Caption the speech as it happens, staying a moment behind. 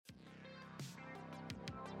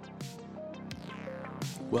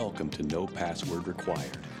Welcome to No Password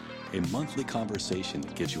Required, a monthly conversation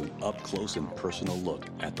that gives you an up-close and personal look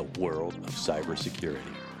at the world of cybersecurity.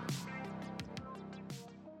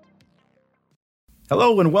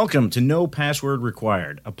 Hello and welcome to No Password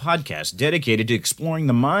Required, a podcast dedicated to exploring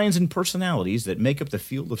the minds and personalities that make up the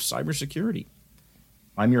field of cybersecurity.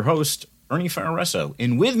 I'm your host, Ernie Fararesso,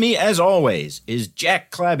 and with me, as always, is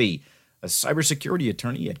Jack Clabby, a cybersecurity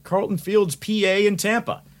attorney at Carlton Fields, PA in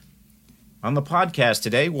Tampa. On the podcast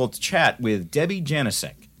today, we'll chat with Debbie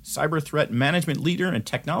Janicek, Cyber Threat Management Leader and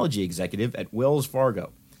Technology Executive at Wells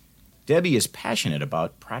Fargo. Debbie is passionate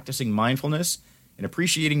about practicing mindfulness and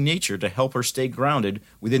appreciating nature to help her stay grounded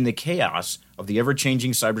within the chaos of the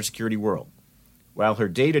ever-changing cybersecurity world. While her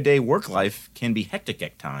day-to-day work life can be hectic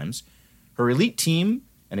at times, her elite team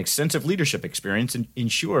and extensive leadership experience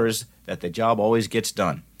ensures that the job always gets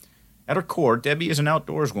done. At her core, Debbie is an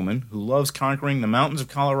outdoors woman who loves conquering the mountains of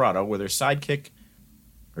Colorado with her sidekick,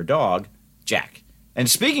 her dog, Jack. And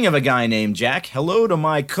speaking of a guy named Jack, hello to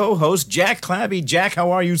my co-host, Jack Clabby. Jack,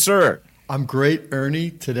 how are you, sir? I'm great, Ernie,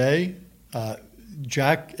 today.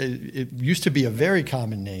 Jack, it used to be a very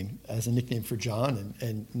common name as a nickname for John,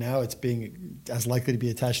 and now it's being as likely to be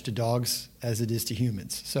attached to dogs as it is to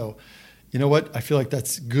humans. So, you know what? I feel like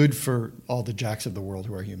that's good for all the Jacks of the world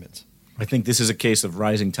who are humans. I think this is a case of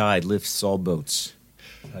rising tide lifts all boats.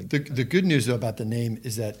 The good news, though, about the name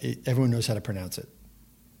is that everyone knows how to pronounce it,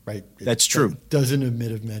 right? That's true. It doesn't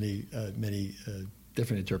admit of many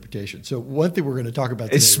different interpretations. So one thing we're going to talk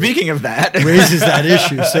about today, speaking of that, raises that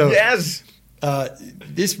issue. So yes.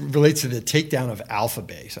 This relates to the takedown of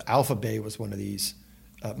Alphabay. So Alphabay was one of these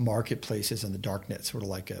marketplaces on the darknet, sort of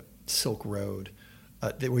like a Silk Road,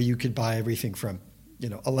 where you could buy everything from,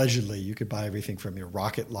 allegedly you could buy everything from your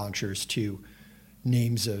rocket launchers to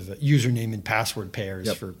names of username and password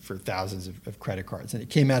pairs for thousands of credit cards. And it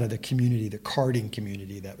came out of the community, the carding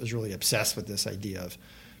community, that was really obsessed with this idea of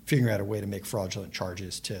figuring out a way to make fraudulent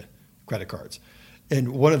charges to credit cards.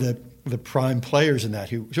 And one of the prime players in that,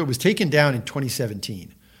 so it was taken down in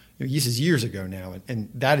 2017. This is years ago now, and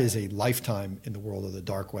that is a lifetime in the world of the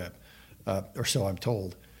dark web, or so I'm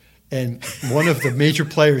told. And one of the major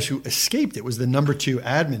players who escaped it was the number 2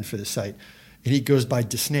 admin for the site, and he goes by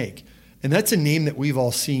DeSnake. And that's a name that we've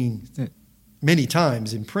all seen many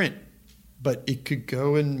times in print, but it could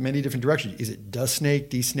go in many different directions. Is it DeSnake,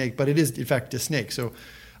 DSnake? But it is, in fact, DeSnake. So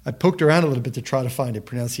I poked around a little bit to try to find a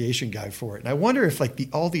pronunciation guide for it. And I wonder if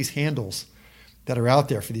all these handles that are out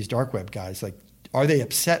there for these dark web guys, are they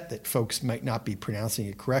upset that folks might not be pronouncing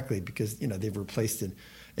it correctly because, they've replaced an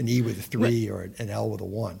E with a 3 or an L with a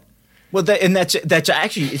 1? Well, that's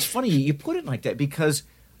actually, it's funny you put it like that, because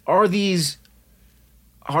are these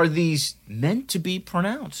meant to be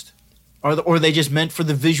pronounced? Or are they just meant for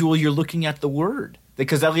the visual you're looking at the word?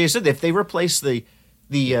 Because like I said, if they replace the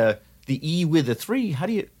E with a 3,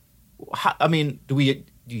 do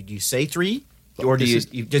you say 3? Or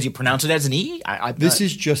does you pronounce it as an E? This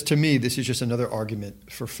is just another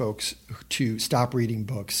argument for folks to stop reading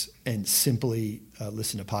books and simply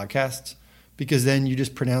listen to podcasts, because then you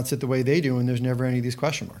just pronounce it the way they do, and there's never any of these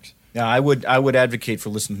question marks. Yeah, I would advocate for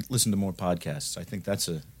listen to more podcasts. I think that's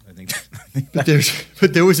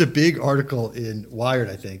But there was a big article in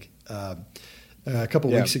Wired, I think, a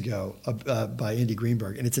couple weeks ago by Andy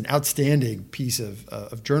Greenberg, and it's an outstanding piece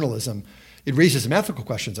of journalism. It raises some ethical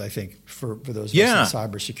questions, I think, for those of us in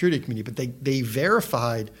the cybersecurity community. But they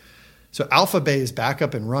verified, so Alphabay is back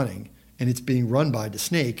up and running, and it's being run by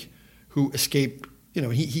DeSnake, who escaped.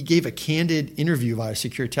 He gave a candid interview via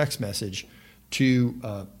secure text message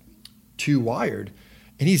to Wired,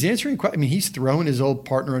 and he's answering. He's throwing his old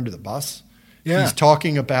partner under the bus. Yeah. He's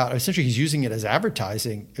talking about, essentially, he's using it as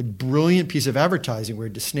advertising, a brilliant piece of advertising where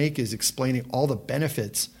DeSnake is explaining all the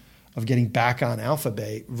benefits of getting back on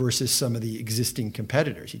Alphabay versus some of the existing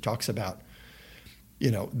competitors. He talks about,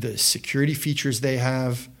 the security features they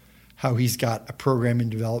have, how he's got a program in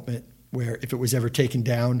development where if it was ever taken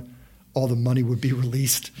down, all the money would be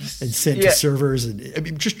released and sent to servers.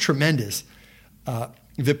 And just tremendous.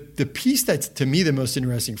 The piece that's, to me, the most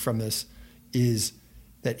interesting from this is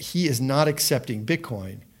that he is not accepting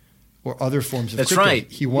Bitcoin or other forms of crypto.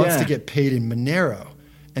 Right. He wants to get paid in Monero.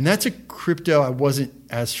 And that's a crypto I wasn't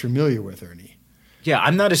as familiar with, Ernie. Yeah,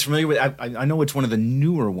 I'm not as familiar with it. I know it's one of the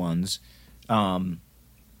newer ones.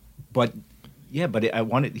 But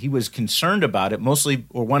he was concerned about it mostly,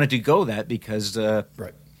 or wanted to go that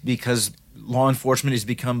because law enforcement has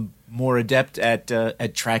become more adept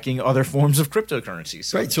at tracking other forms of cryptocurrencies.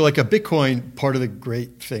 So. Right. So like a Bitcoin, part of the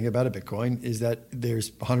great thing about a Bitcoin is that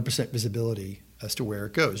there's 100% visibility as to where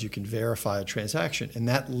it goes. You can verify a transaction, and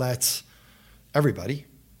that lets everybody,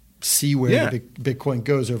 see where the Bitcoin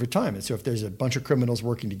goes over time. And so if there's a bunch of criminals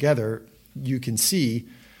working together, you can see,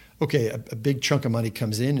 okay, a big chunk of money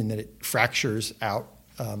comes in and then it fractures out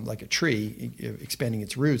like a tree, expanding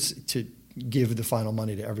its roots to give the final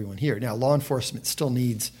money to everyone here. Now, law enforcement still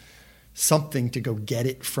needs something to go get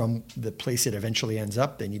it from the place it eventually ends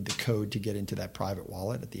up. They need the code to get into that private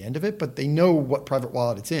wallet at the end of it, but they know what private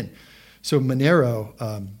wallet it's in. So Monero,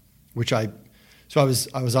 I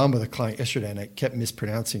was on with a client yesterday and I kept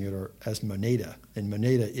mispronouncing it as Moneda, and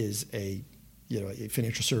Moneda is a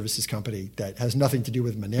financial services company that has nothing to do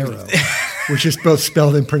with Monero, which is both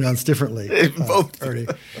spelled and pronounced differently. Both. Ernie.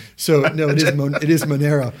 So no, it is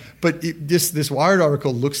Monero. But this Wired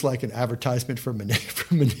article looks like an advertisement for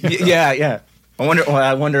Monero. Yeah.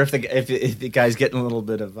 I wonder if the guy's getting a little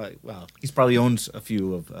bit of he probably owns a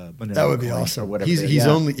few of Monero. That would be awesome. Or whatever. He's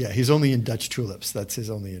only in Dutch tulips. That's his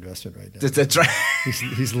only investment right now. That's right.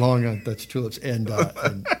 He's long on Dutch tulips and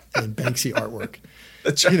Banksy artwork.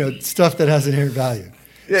 That's right. Stuff that has inherent value.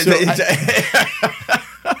 Yeah, So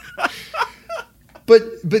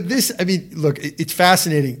But this, I mean, look, it's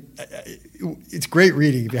fascinating. It's great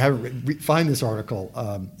reading. If you haven't find this article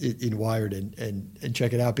in Wired and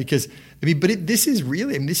check it out, because this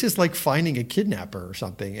is like finding a kidnapper or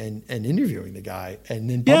something and interviewing the guy and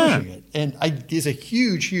then publishing it. And there's a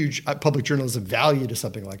huge public journalism value to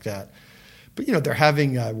something like that. But they're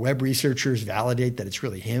having web researchers validate that it's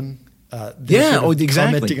really him. Exactly.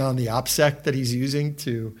 Commenting on the OPSEC that he's using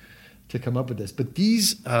to come up with this. But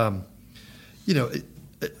these, I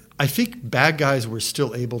think bad guys were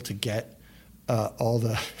still able to get all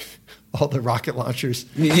the rocket launchers.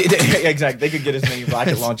 Exactly. They could get as many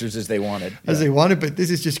rocket launchers as they wanted. They wanted, but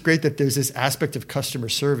this is just great that there's this aspect of customer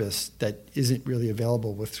service that isn't really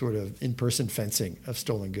available with sort of in-person fencing of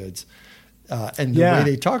stolen goods. And the way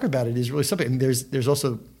they talk about it is really something. And there's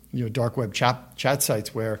also dark web chat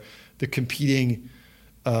sites where the competing,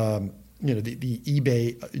 the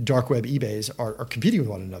eBay dark web eBays are competing with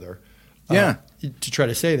one another. To try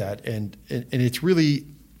to say that, and it's really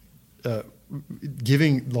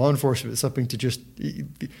giving law enforcement something to just,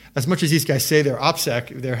 as much as these guys say they're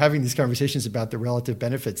OPSEC, they're having these conversations about the relative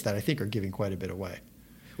benefits that I think are giving quite a bit away.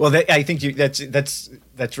 Well, I think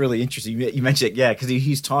that's really interesting. You mentioned it, because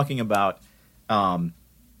he's talking about all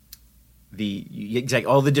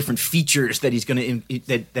the different features that he's going to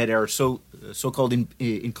that are so-called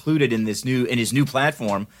included in his new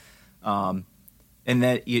platform, and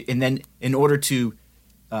then in order to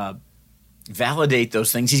validate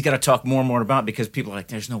those things, he's got to talk more and more about, because people are like,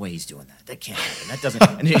 there's no way he's doing that. That can't happen. That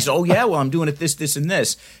doesn't. And he's, I'm doing it this, and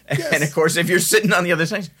this. Yes. And of course, if you're sitting on the other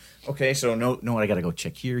side, okay, so no, I got to go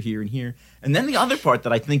check here, and here. And then the other part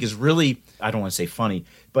that I think is really, I don't want to say funny,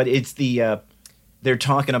 but it's they're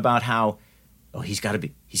talking about how, he's got to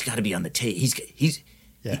be on the take.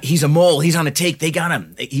 He's a mole. He's on a take. They got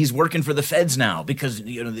him. He's working for the feds now because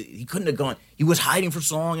he couldn't have gone. He was hiding for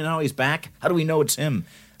so long, and now he's back. How do we know it's him?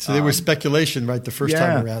 So there was speculation, right, the first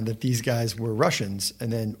time around that these guys were Russians,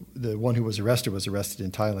 and then the one who was arrested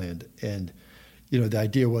in Thailand. And the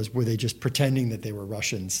idea was, were they just pretending that they were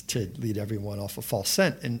Russians to lead everyone off a false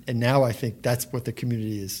scent? And now I think that's what the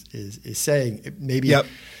community is saying. Maybe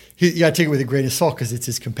you got to take it with a grain of salt because it's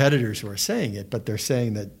his competitors who are saying it, but they're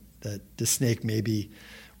saying that the snake may be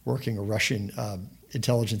working a Russian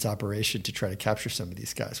intelligence operation to try to capture some of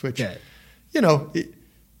these guys, which,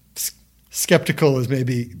 skeptical is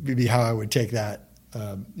maybe how I would take that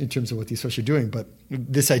in terms of what these folks are doing. But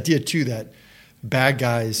this idea, too, that bad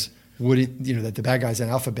guys that the bad guys in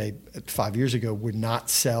Alphabay 5 years ago would not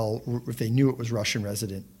sell, if they knew it was Russian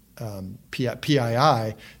resident PII,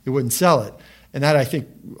 they wouldn't sell it. And that I think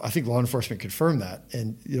law enforcement confirmed that.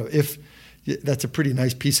 And if that's a pretty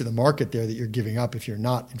nice piece of the market there that you're giving up if you're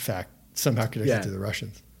not, in fact, somehow connected to the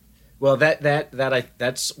Russians. Well,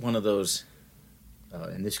 that's one of those,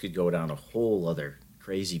 and this could go down a whole other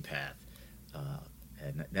crazy path.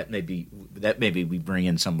 And that may be we bring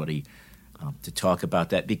in somebody to talk about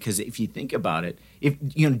that, because if you think about it, if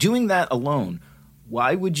doing that alone,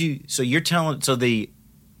 why would you? So you're telling, so the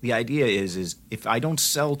idea is if I don't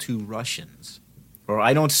sell to Russians, or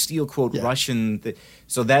I don't steal, quote, Russian,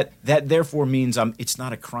 so that therefore means it's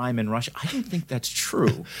not a crime in Russia. I don't think that's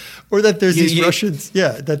true. Or that there's these Russians,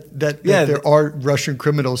 that there are Russian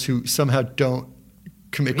criminals who somehow don't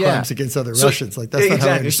commit crimes against other Russians. Like that's not how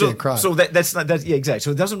I understand crime. So that's not that. Yeah, exactly. So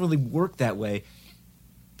it doesn't really work that way.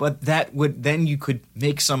 But that would, then you could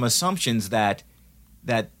make some assumptions that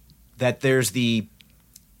there's the,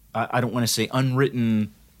 I don't want to say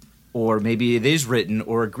unwritten, or maybe it is written,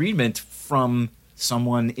 or agreement from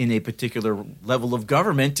someone in a particular level of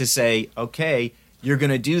government to say, okay, you're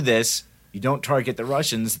going to do this, you don't target the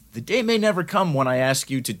Russians, the day may never come when I ask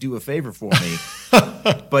you to do a favor for me.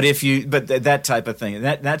 That type of thing.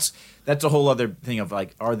 That's a whole other thing of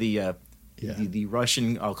like, are the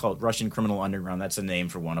Russian, I'll call it Russian criminal underground. That's a name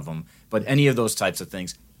for one of them. But any of those types of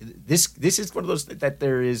things, this is one of those that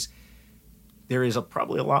there is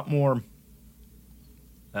probably a lot more.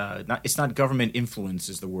 It's not government influence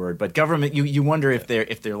is the word, but government. You wonder if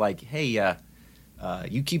they're like, hey,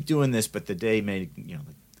 you keep doing this, but the day may,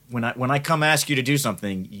 when I come ask you to do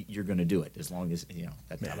something, you're going to do it as long as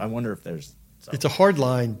I wonder if there's. So. It's a hard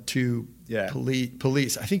line to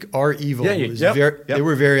police. I think R-Evil was they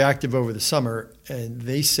were very active over the summer, and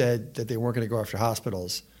they said that they weren't going to go after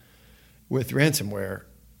hospitals with ransomware.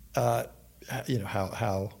 How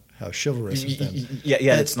chivalrous of them.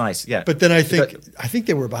 Yeah, it's nice. Yeah, but then I think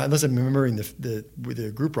they were behind. Unless I'm remembering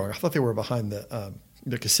the group wrong, I thought they were behind the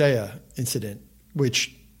Kaseya incident,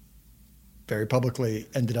 which very publicly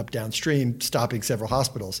ended up downstream stopping several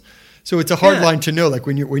hospitals. So it's a hard line to know. Like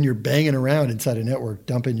when you're banging around inside a network,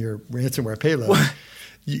 dumping your ransomware payload.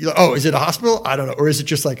 Is it a hospital? I don't know. Or is it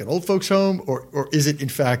just like an old folks home? Or is it in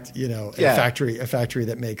fact, a factory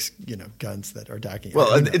that makes, guns that are docking?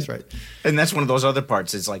 Well, right. And that's one of those other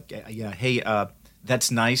parts. It's like, hey,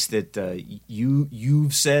 that's nice that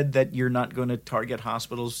you've said that you're not going to target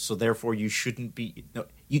hospitals, so therefore you shouldn't be. No,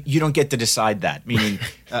 you don't get to decide that. Meaning,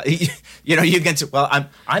 you get to. Well,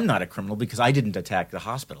 I'm not a criminal because I didn't attack the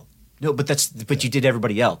hospital. No, but you did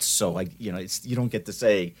everybody else. So you don't get to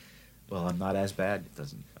say. Well, I'm not as bad. It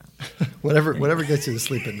doesn't. Whatever gets you to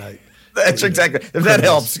sleep at night. That's exactly. If that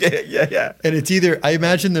helps. Yeah. And it's I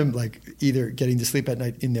imagine them either getting to sleep at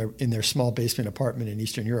night in their small basement apartment in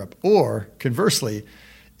Eastern Europe, or conversely,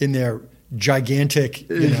 in their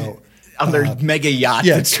gigantic, on their mega yacht.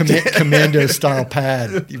 Yeah, commando style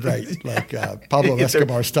pad, right? Like Pablo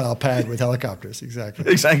Escobar style pad with helicopters.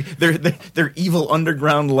 Exactly. Their evil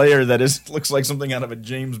underground lair that looks like something out of a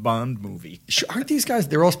James Bond movie. Aren't these guys?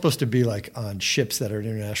 They're all supposed to be like on ships that are in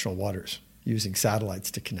international waters using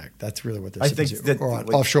satellites to connect. That's really what they're supposed to do. Or on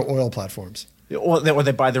offshore oil platforms. Or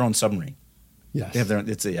they buy their own submarine. Yes. They have their.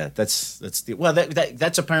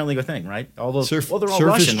 That's apparently a thing, right? All those. They're all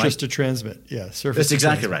Russian, just right? to transmit. Yeah, surface. That's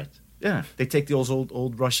exactly right. Yeah, they take the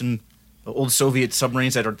old Russian, old Soviet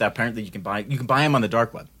submarines that apparently you can buy. You can buy them on the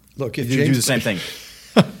dark web. Look, if you do the same thing.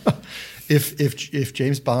 if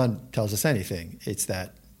James Bond tells us anything, it's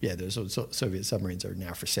that those old Soviet submarines are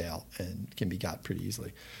now for sale and can be got pretty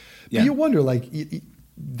easily. Yeah. But you wonder,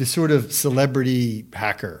 the sort of celebrity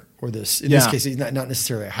hacker, or this case, he's not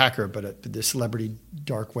necessarily a hacker, but the celebrity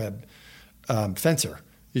dark web fencer.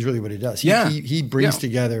 Is really what he does. He brings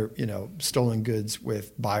together, stolen goods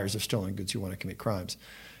with buyers of stolen goods who want to commit crimes.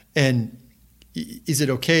 And is it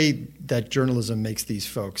okay that journalism makes these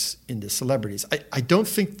folks into celebrities? I don't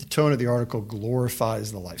think the tone of the article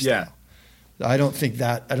glorifies the lifestyle. Yeah. I don't think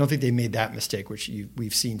they made that mistake, which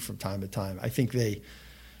we've seen from time to time. I think it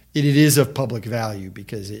is of public value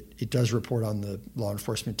because it does report on the law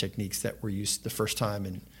enforcement techniques that were used the first time,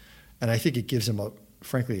 and I think it gives him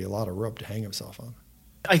frankly a lot of rope to hang himself on.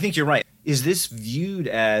 I think you're right. Is this viewed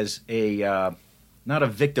as a not a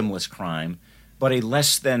victimless crime, but a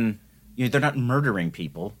less than they're not murdering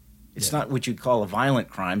people. It's not what you'd call a violent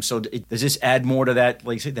crime. So does this add more to that,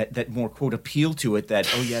 like that more quote appeal to it? That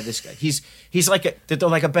this guy he's like they're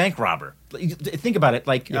like a bank robber. Think about it,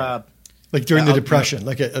 like during the Depression,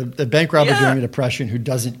 like a bank robber during the Depression who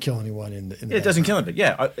doesn't kill anyone in the it doesn't kill him, but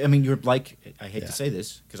I mean you're like I hate to say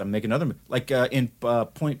this because I'm making another in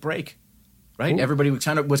Point Break. Right, everybody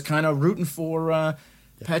was kind of rooting for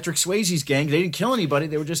Patrick Swayze's gang. They didn't kill anybody;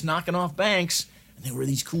 they were just knocking off banks, and they were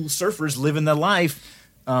these cool surfers living their life.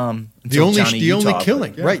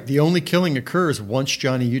 The only killing occurs once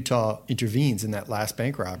Johnny Utah intervenes in that last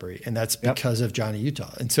bank robbery, and that's because of Johnny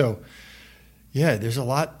Utah. And so, there's a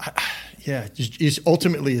lot. Just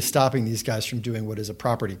ultimately is stopping these guys from doing what is a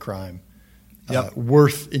property crime.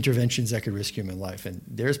 Worth interventions that could risk human life. And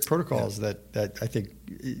there's protocols that I think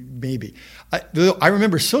maybe. I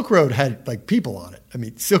remember Silk Road had people on it. I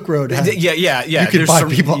mean, Silk Road had you could buy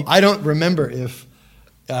people. I don't remember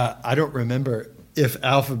if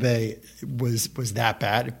Alpha Bay was that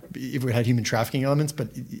bad, if it had human trafficking elements, but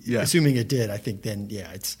assuming it did, I think then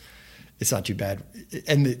it's not too bad.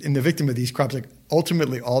 And the victim of these crimes,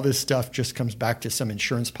 ultimately all this stuff just comes back to some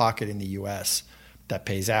insurance pocket in the US that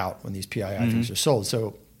pays out when these PII things are sold.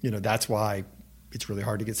 So, that's why it's really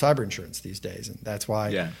hard to get cyber insurance these days. And that's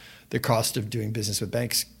why the cost of doing business with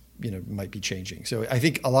banks, might be changing. So I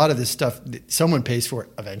think a lot of this stuff, someone pays for it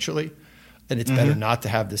eventually, and it's better not to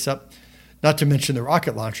have this up. Not to mention the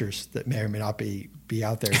rocket launchers that may or may not be be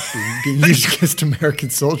out there being used against American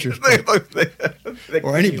soldiers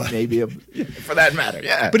or anybody. Maybe for that matter,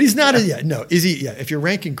 yeah. But he's not. No, is he? Yeah, if you're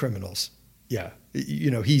ranking criminals, yeah,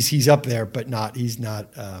 he's up there, but not. He's not.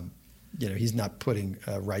 He's not putting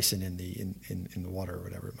ricin in the water or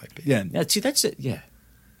whatever it might be. Yeah, that's it. Yeah.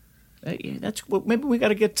 That's maybe we got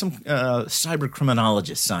to get some cyber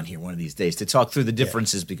criminologists on here one of these days to talk through the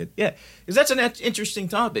differences because that's an interesting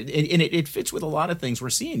topic and it fits with a lot of things we're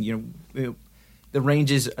seeing. The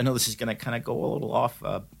ranges. I know this is going to kind of go a little off,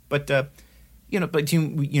 but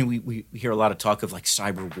we hear a lot of talk of like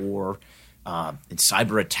cyber war and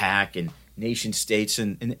cyber attack and nation states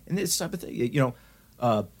and this type of thing.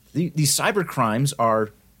 These cyber crimes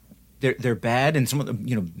they're bad and some of them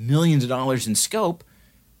millions of dollars in scope.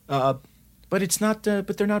 But it's not.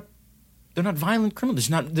 But they're not violent criminals.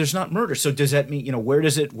 There's not murder. So does that mean where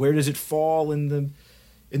does it fall in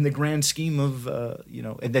the grand scheme of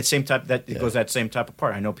and that same type it goes that same type of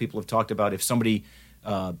part? I know people have talked about if somebody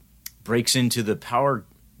breaks into the power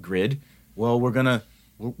grid, well we're gonna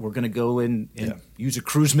go and use a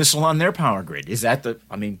cruise missile on their power grid. Is that the?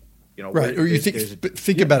 I mean, right? Or you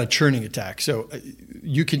think about a churning attack. So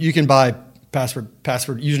you can buy password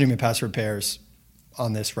username and password pairs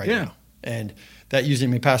on this now. And that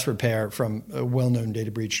username and password pair from a well-known data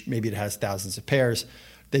breach, maybe it has thousands of pairs.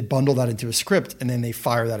 They bundle that into a script and then they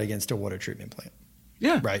fire that against a water treatment plant.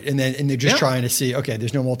 Yeah. Right. And they're just trying to see, okay,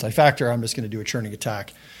 there's no multi-factor. I'm just going to do a churning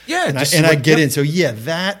attack. Yeah. And I get in. So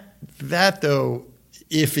that though,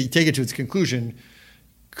 if you take it to its conclusion,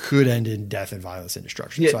 could end in death and violence and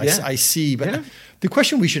destruction. So I see, but the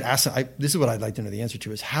question we should ask, this is what I'd like to know the answer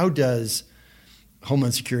to is how does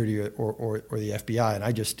Homeland Security or the FBI, and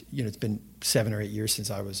I just, it's been 7 or 8 years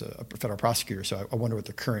since I was a federal prosecutor, so I wonder what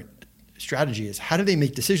the current strategy is. How do they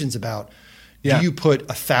make decisions about, do you put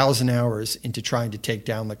 1,000 hours into trying to take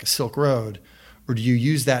down like a Silk Road, or do you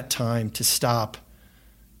use that time to stop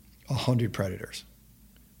 100 predators?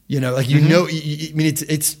 I mean,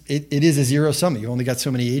 it is a zero sum. You only got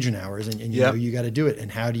so many agent hours, and you got to do it.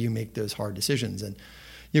 And how do you make those hard decisions? And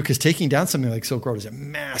because taking down something like Silk Road is a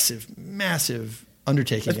massive, massive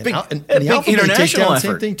undertaking. And the Alphabet international takedown,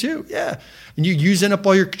 same thing too. Yeah, and you're using up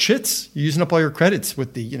all your chits. You're using up all your credits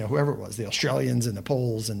with the whoever it was, the Australians and the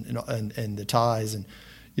Poles and the Thais, and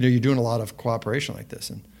you're doing a lot of cooperation like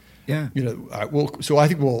this. And so I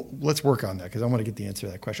think let's work on that because I want to get the answer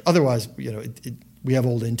to that question. Otherwise, we have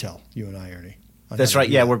old intel, you and I, Ernie. That's right.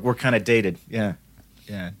 Yeah, we're kind of dated. Yeah.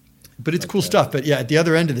 But it's cool stuff. But at the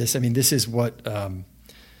other end of this, I mean, this is what.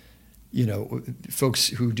 Folks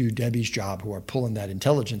who do Debbie's job who are pulling that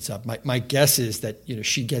intelligence up. My guess is that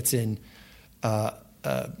she gets in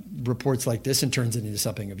reports like this and turns it into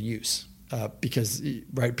something of use because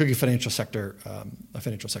pick a financial sector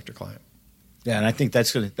client. Yeah, and I think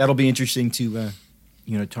that'll be interesting to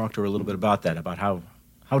talk to her a little bit about that, about how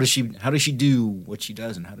does she do what she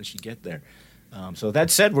does and how does she get there. So that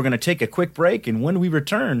said, we're going to take a quick break, and when we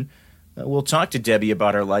return. We'll talk to Debbie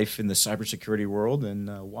about her life in the cybersecurity world and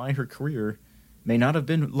why her career may not have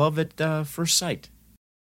been love at first sight.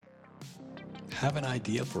 Have an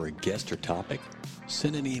idea for a guest or topic?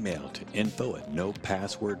 Send an email to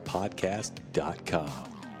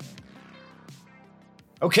info@nopasswordpodcast.com.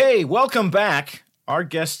 Okay, welcome back. Our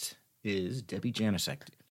guest is Debbie Janicek.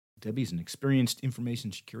 Debbie's an experienced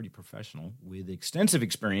information security professional with extensive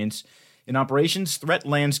experience in operations, threat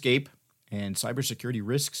landscape, and cybersecurity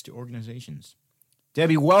risks to organizations.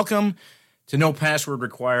 Debbie, welcome to No Password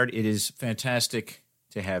Required. It is fantastic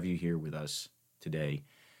to have you here with us today.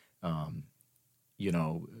 I've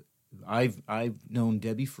known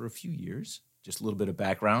Debbie for a few years. Just a little bit of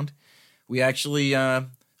background. We actually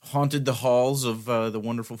haunted the halls of the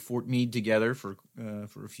wonderful Fort Meade together for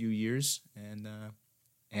a few years, and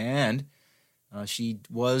she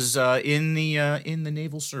was in the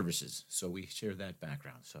Naval Services, so we share that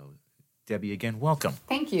background. So. Debbie, again, welcome.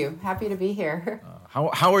 Thank you. Happy to be here.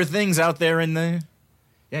 How are things out there in the?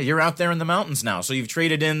 Yeah, you're out there in the mountains now. So you've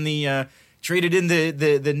traded in the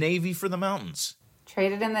Navy for the mountains.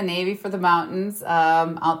 Traded in the Navy for the mountains.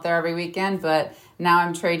 Out there every weekend, but now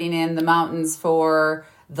I'm trading in the mountains for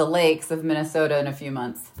the lakes of Minnesota in a few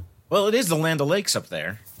months. Well, it is the Land of Lakes up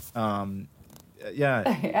there. Minnesota.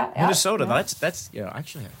 Yeah. That's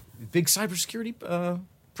actually a big cybersecurity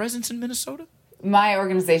presence in Minnesota. My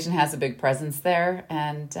organization has a big presence there,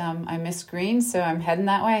 and I miss green, so I'm heading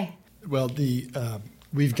that way. Well,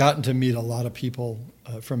 we've gotten to meet a lot of people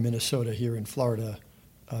from Minnesota here in Florida,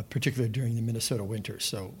 particularly during the Minnesota winters.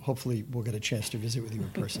 So hopefully we'll get a chance to visit with you in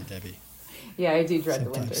person, Debbie. Yeah, I do dread the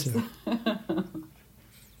winters.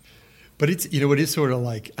 But it's it is sort of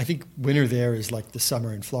like, I think winter there is like the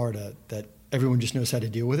summer in Florida, that everyone just knows how to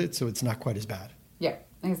deal with it, so it's not quite as bad. Yeah,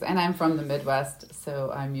 and I'm from the Midwest,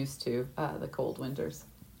 so I'm used to the cold winters.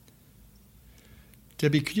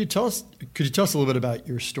 Debbie, could you tell us a little bit about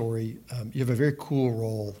your story? You have a very cool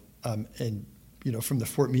role, and from the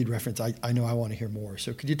Fort Meade reference, I know I want to hear more.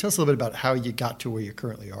 So could you tell us a little bit about how you got to where you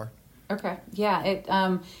currently are? Okay. Yeah.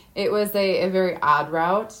 It was a very odd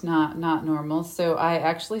route, not normal. So I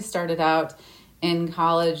actually started out in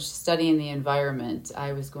college studying the environment.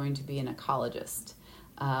 I was going to be an ecologist,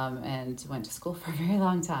 and went to school for a very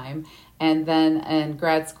long time. And then in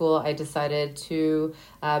grad school, I decided to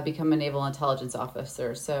become a naval intelligence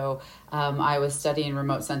officer. So I was studying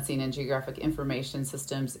remote sensing and geographic information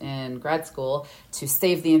systems in grad school to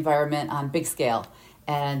save the environment on big scale.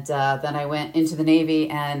 And then I went into the Navy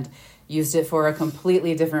and used it for a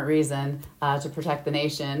completely different reason, to protect the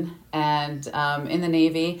nation. And in the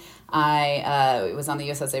Navy, I was on the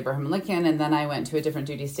USS Abraham Lincoln, and then I went to a different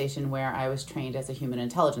duty station where I was trained as a human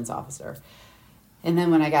intelligence officer. And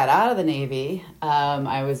then when I got out of the Navy,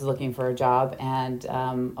 I was looking for a job and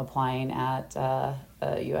applying at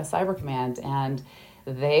U.S. Cyber Command. And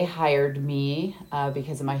they hired me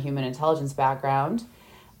because of my human intelligence background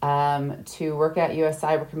to work at U.S.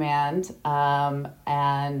 Cyber Command.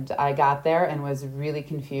 And I got there and was really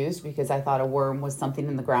confused because I thought a worm was something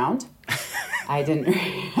in the ground. I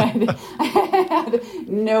had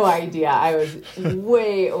no idea. I was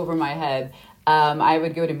way over my head. I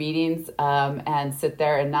would go to meetings and sit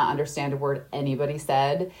there and not understand a word anybody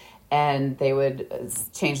said. And they would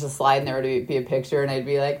change the slide and there would be a picture and I'd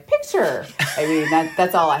be like, picture. I mean,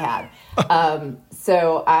 that's all I had.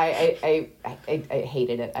 So I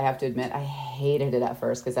hated it. I have to admit, I hated it at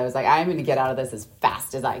first because I was like, I'm going to get out of this as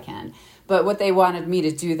fast as I can. But what they wanted me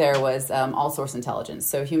to do there was all source intelligence.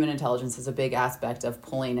 So human intelligence is a big aspect of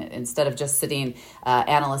pulling it. Instead of just sitting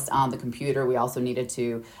analysts on the computer, we also needed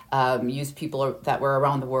to use people that were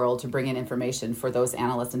around the world to bring in information for those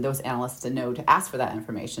analysts and those analysts to know to ask for that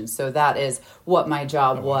information. So that is what my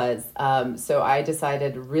job was. So I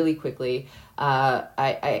decided really quickly.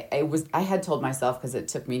 I had told myself, because it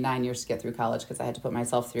took me 9 years to get through college, because I had to put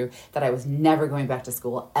myself through, that I was never going back to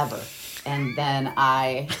school ever. And then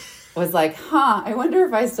I was like, I wonder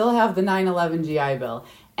if I still have the 9/11 GI Bill.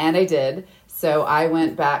 And I did. So I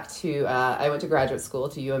went back to, I went to graduate school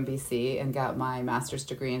to UMBC and got my master's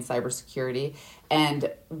degree in cybersecurity. And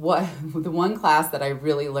the one class that I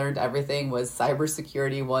really learned everything was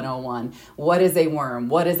Cybersecurity 101. What is a worm?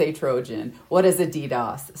 What is a Trojan? What is a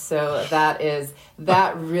DDoS? So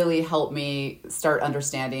that really helped me start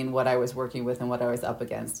understanding what I was working with and what I was up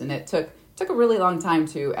against. And it took a really long time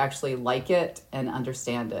to actually like it and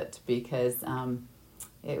understand it, because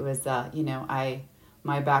it was,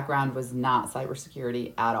 my background was not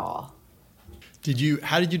cybersecurity at all.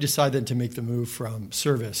 How did you decide then to make the move from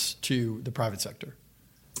service to the private sector?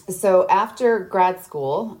 So after grad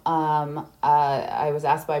school, I was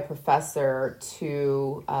asked by a professor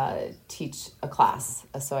to teach a class.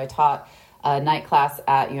 So I taught a night class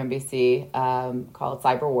at UMBC called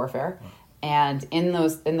Cyber Warfare. And in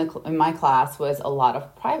my class was a lot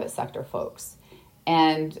of private sector folks.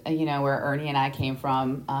 And, where Ernie and I came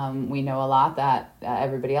from, we know a lot that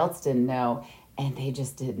everybody else didn't know. And they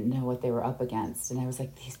just didn't know what they were up against. And I was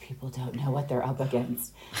like, these people don't know what they're up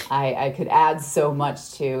against. I could add so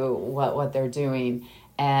much to what they're doing.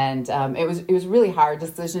 And it was really hard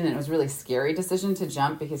decision, and it was really scary decision to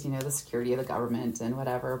jump because, the security of the government and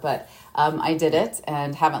whatever. But I did it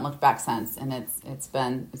and haven't looked back since. And it's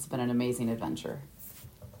been an amazing adventure.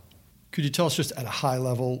 Could you tell us just at a high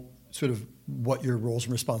level sort of what your roles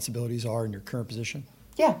and responsibilities are in your current position?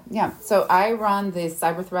 Yeah. So I run the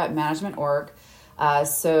Cyber Threat Management Org.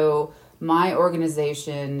 So my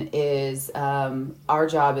organization is, our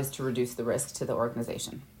job is to reduce the risk to the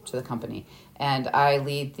organization, to the company. And I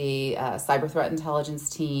lead the Cyber Threat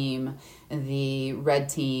Intelligence team, the Red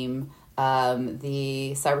team,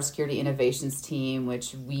 the Cybersecurity Innovations team,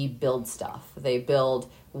 which we build stuff. They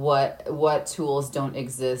build what tools don't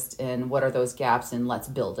exist and what are those gaps, and let's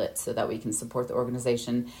build it so that we can support the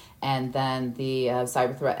organization. And then the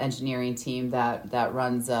cyber threat engineering team that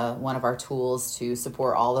runs one of our tools to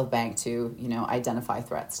support all of the bank to identify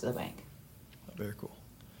threats to the bank. Very cool.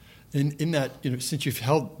 In that, since you've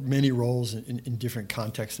held many roles in different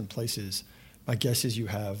contexts and places, my guess is you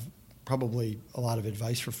have probably a lot of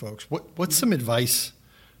advice for folks. What's some advice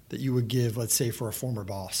that you would give, let's say, for a former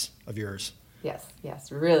boss of yours?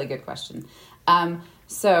 Yes, really good question.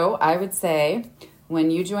 So I would say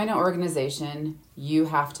when you join an organization, you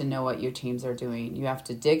have to know what your teams are doing. You have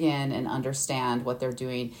to dig in and understand what they're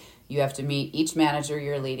doing. You have to meet each manager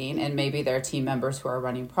you're leading and maybe their team members who are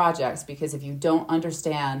running projects, because if you don't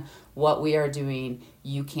understand what we are doing,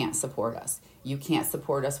 you can't support us. You can't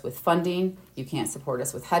support us with funding. You can't support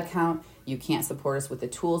us with headcount. You can't support us with the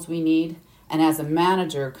tools we need. And as a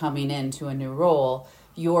manager coming into a new role,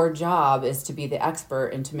 your job is to be the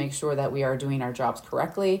expert and to make sure that we are doing our jobs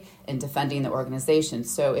correctly and defending the organization.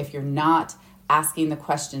 So if you're not asking the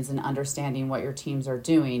questions and understanding what your teams are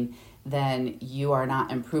doing, then you are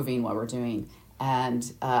not improving what we're doing. And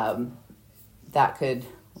that could,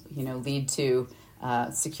 lead to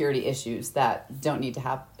security issues that don't need to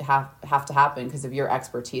have to happen because of your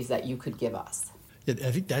expertise that you could give us. Yeah,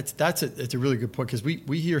 I think that's a really good point, because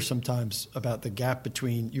we hear sometimes about the gap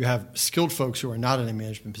between, you have skilled folks who are not in a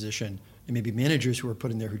management position and maybe managers who are put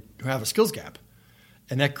in there who have a skills gap,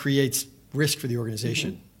 and that creates risk for the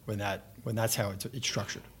organization when that's how it's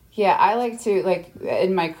structured. Yeah, I like to,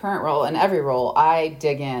 in my current role, in every role, I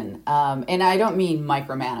dig in. And I don't mean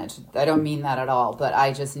micromanage. I don't mean that at all. But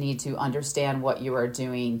I just need to understand what you are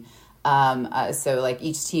doing. So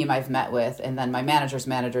each team I've met with, and then my managers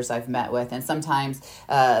I've met with. And sometimes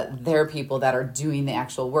there are people that are doing the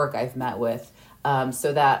actual work I've met with,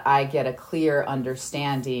 so that I get a clear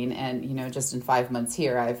understanding. And, just in 5 months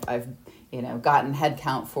here, I've gotten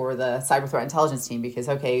headcount for the cyber threat intelligence team because,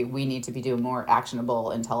 we need to be doing more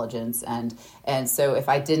actionable intelligence. And so if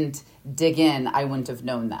I didn't dig in, I wouldn't have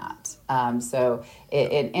known that. And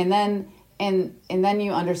then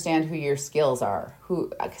you understand who your skills are,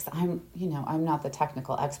 because I'm not the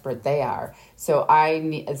technical expert they are. So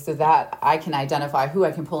so that I can identify who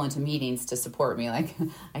I can pull into meetings to support me. I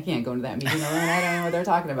can't go into that meeting alone. I don't know what they're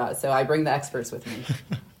talking about. So I bring the experts with me.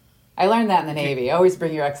 I learned that in the Navy. Always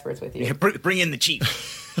bring your experts with you. Yeah, bring in the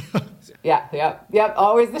chief. Yep.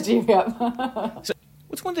 Always the chief. Yep. So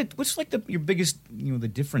what's your biggest the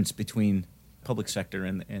difference between public sector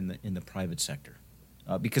and the private sector?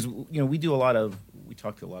 Because we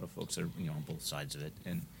talk to a lot of folks that are on both sides of it,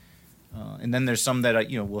 and then there's some that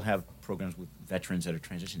we'll have programs with veterans that are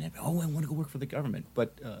transitioning. I want to go work for the government,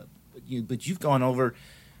 but you've gone over.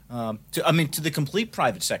 To the complete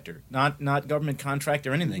private sector, not government contract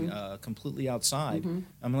or anything, completely outside.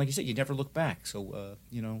 Mm-hmm. Like you said, you never look back. So,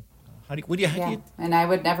 how do you? And I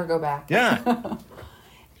would never go back. Yeah.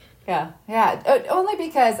 Yeah. Only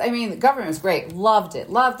because, the government was great. Loved it.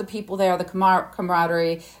 Loved the people there, the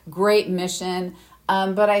camaraderie, great mission.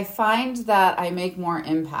 But I find that I make more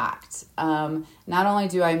impact. Not only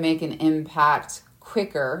do I make an impact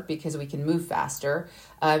quicker because we can move faster.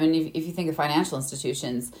 And if you think of financial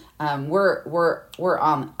institutions, we're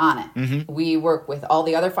on it. Mm-hmm. We work with all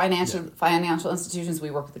the other financial institutions.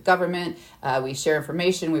 We work with the government. We share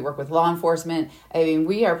information. We work with law enforcement.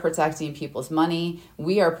 We are protecting people's money.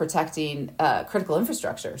 We are protecting critical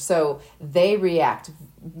infrastructure. So they react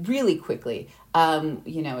really quickly.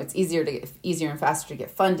 It's easier and faster to get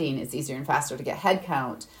funding. It's easier and faster to get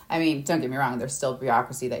headcount. Don't get me wrong. There's still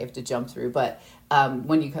bureaucracy that you have to jump through. But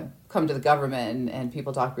when you come to the government and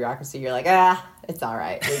people talk bureaucracy, you're like, it's all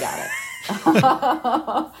right. We got it.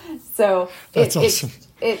 So that's awesome.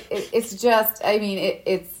 It's just,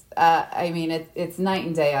 it's night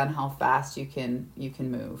and day on how fast you can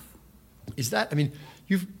move. Is that,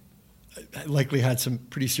 you've likely had some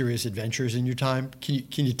pretty serious adventures in your time.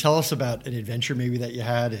 Can you tell us about an adventure maybe that you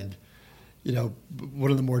had, and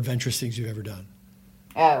what are the more adventurous things you've ever done?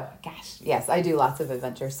 Oh, gosh. Yes, I do lots of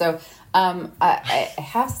adventures. So I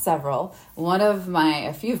have several.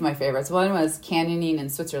 A few of my favorites. One was canyoning in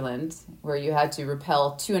Switzerland, where you had to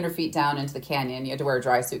rappel 200 feet down into the canyon. You had to wear a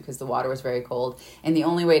dry suit because the water was very cold. And the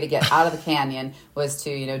only way to get out of the canyon was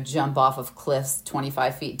to, jump off of cliffs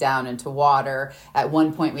 25 feet down into water. At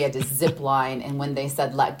one point, we had to zip line. And when they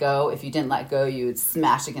said let go, if you didn't let go, you would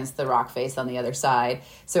smash against the rock face on the other side.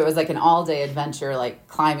 So it was like an all-day adventure, like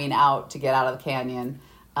climbing out to get out of the canyon.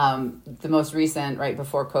 The most recent, right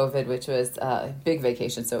before COVID, which was a big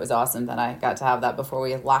vacation, so it was awesome that I got to have that before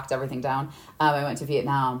we locked everything down. I went to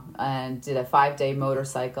Vietnam and did a 5-day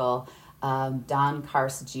motorcycle, Don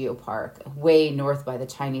Cars Geopark, way north by the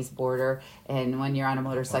Chinese border. And when you're on a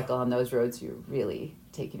motorcycle on those roads, you're really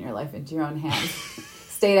taking your life into your own hands.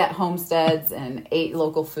 Stayed at homesteads and ate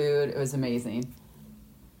local food. It was amazing.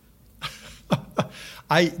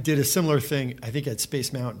 I did a similar thing, I think, at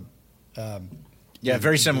Space Mountain. Yeah,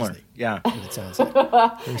 very similar. Disney. Yeah. It sounds like.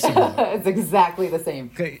 Very similar. It's exactly the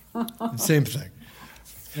same. Okay. Same thing.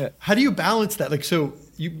 Yeah. How do you balance that? So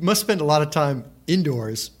you must spend a lot of time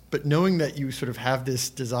indoors, but knowing that you sort of have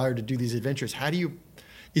this desire to do these adventures,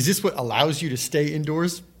 is this what allows you to stay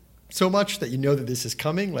indoors so much that you know that this is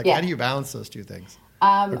coming? Like, Yeah. how do you balance those two things?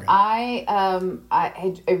 I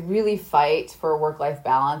really fight for work-life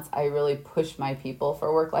balance. I really push my people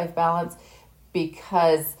for work-life balance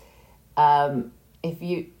because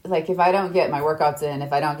if I don't get my workouts in,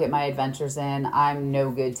 if I don't get my adventures in, I'm no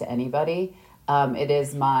good to anybody. It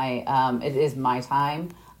is my time.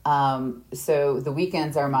 So the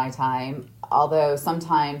weekends are my time. Although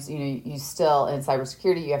sometimes, you still in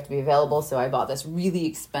cybersecurity, you have to be available. So I bought this really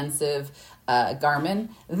expensive Garmin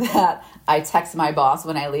that I text my boss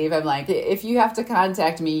when I leave. I'm like, if you have to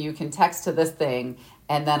contact me, you can text to this thing.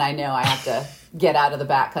 And then I know I have to get out of the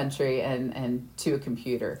backcountry and to a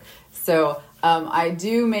computer. So I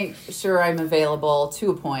do make sure I'm available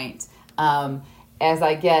to a point. As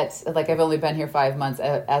I get, I've only been here 5 months,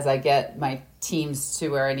 as I get my teams to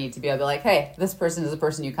where I need to be, I'll be like, hey, this person is the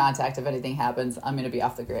person you contact if anything happens. I'm going to be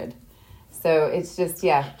off the grid. So it's just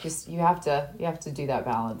you have to do that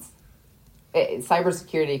balance.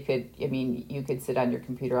 Cybersecurity you could sit on your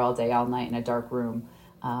computer all day, all night in a dark room,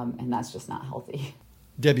 and that's just not healthy.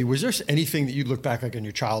 Debbie, was there anything that you look back like in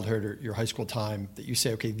your childhood or your high school time that you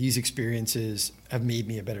say, okay, these experiences have made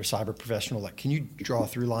me a better cyber professional? Like, can you draw a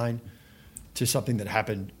through line to something that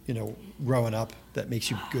happened, growing up that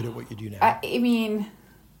makes you good at what you do now?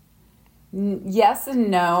 Yes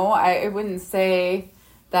and no. I wouldn't say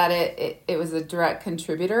that it was a direct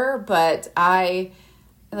contributor, but when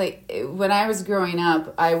I was growing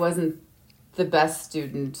up, I wasn't the best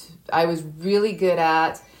student. I was really good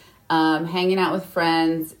at hanging out with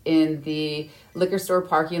friends in the liquor store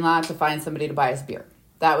parking lot to find somebody to buy us beer.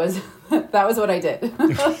 That was what I did.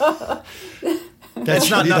 That's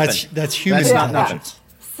not nothing. That's human. That's not nothing.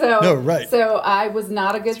 So I was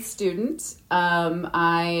not a good student.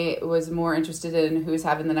 I was more interested in who's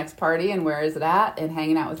having the next party and where is it at and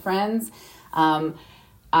hanging out with friends. I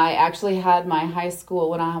actually had one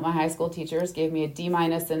of my high school teachers gave me a D-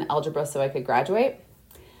 in algebra so I could graduate.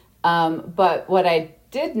 But what I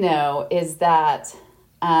did know is that,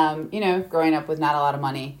 growing up with not a lot of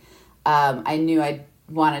money, I knew I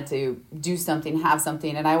wanted to do something, have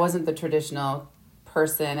something, and I wasn't the traditional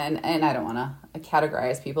person, and I don't want to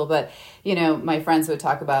categorize people, but, my friends would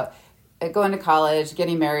talk about going to college,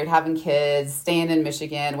 getting married, having kids, staying in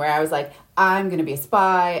Michigan, where I was like, I'm going to be a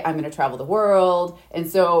spy, I'm going to travel the world, and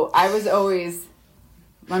so I was always...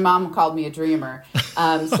 My mom called me a dreamer.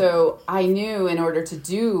 So I knew in order to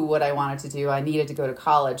do what I wanted to do, I needed to go to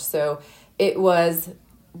college. So it was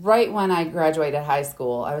right when I graduated high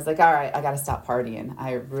school, I was like, all right, I got to stop partying.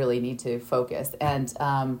 I really need to focus. And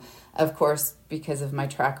of course, because of my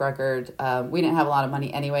track record, we didn't have a lot of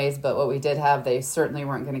money anyways, but what we did have, they certainly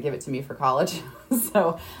weren't going to give it to me for college.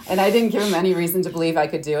 And I didn't give them any reason to believe I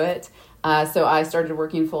could do it. So I started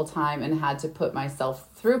working full time and had to put myself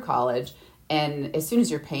through college. And as soon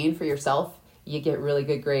as you're paying for yourself, you get really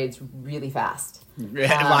good grades really fast. It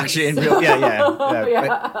locks you in.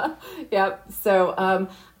 Yeah. Yep. So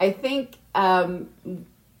I think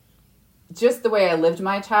just the way I lived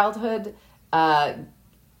my childhood, I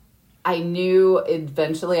knew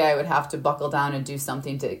eventually I would have to buckle down and do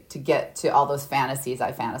something to get to all those fantasies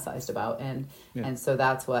I fantasized about. And so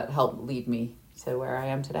that's what helped lead me to where I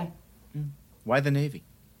am today. Why the Navy?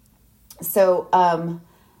 So...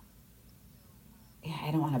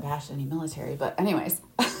 I don't want to bash any military, but anyways.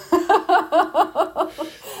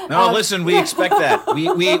 No, listen, we expect that.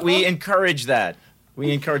 We encourage that.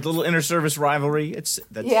 We encourage a little inter-service rivalry. So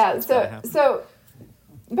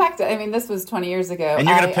back to, this was 20 years ago. And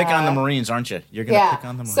you're going to pick on the Marines, aren't you? You're going to pick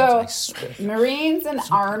on the Marines. So Marines and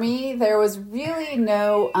Army, there was really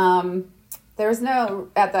no,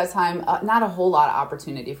 at that time, not a whole lot of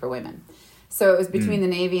opportunity for women. So it was between the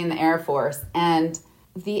Navy and the Air Force. And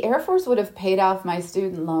the Air Force would have paid off my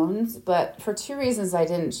student loans, but for two reasons I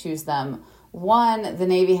didn't choose them. One, the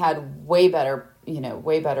Navy had way better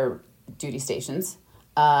duty stations.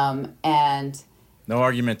 And no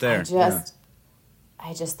argument there.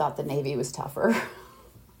 I just thought the Navy was tougher.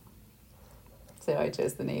 So I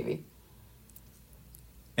chose the Navy.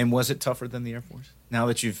 And was it tougher than the Air Force? Now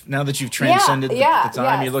that you've transcended the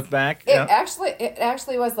time, you look back? It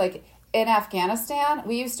actually was like... In Afghanistan,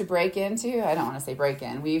 we used to break into, I don't want to say break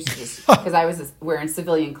in, we used to just, because I was wearing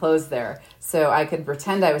civilian clothes there, so I could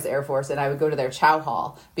pretend I was Air Force and I would go to their chow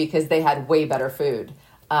hall because they had way better food.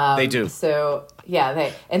 They do. So,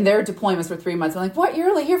 and their deployments were 3 months. I'm like, what, you're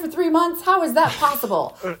only here for 3 months? How is that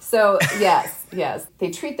possible? So, yes,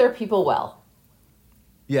 they treat their people well.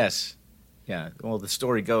 Yes. Yeah, well, the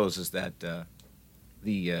story goes is that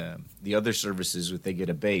the other services, if they get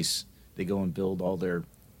a base, they go and build all their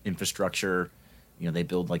infrastructure. They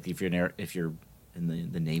build, like, if you're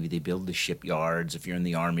In the Navy, they build the shipyards. If you're in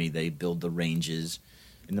the Army, they build the ranges.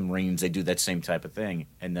 In the Marines, they do that same type of thing.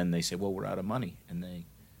 And then they say, well, we're out of money. And the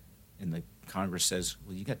Congress says,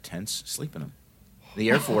 well, you got tents, sleep in them. The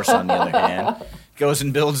Air Force, on the other hand, goes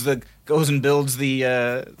and builds the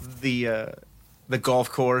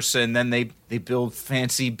golf course, and then they build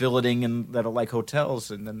fancy billeting and that are like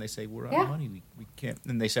hotels, and then they say we're out of money, we can't.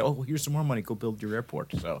 And they say, oh, well, here's some more money, go build your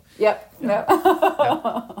airport. So Yep. Yep.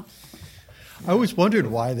 I always wondered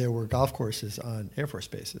why there were golf courses on Air Force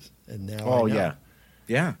bases, and now I know.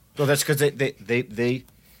 Yeah. Well, that's because they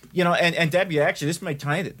you know, and Debbie, actually, this might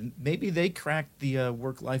tie it. Maybe they cracked the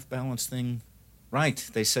work-life balance thing right.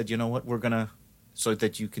 They said, you know what, we're gonna, so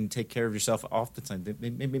that you can take care of yourself off the time.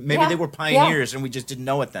 Maybe they were pioneers and we just didn't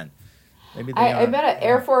know it then. Maybe they I met an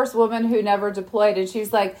Air Force woman who never deployed, and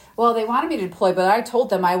she's like, well, they wanted me to deploy, but I told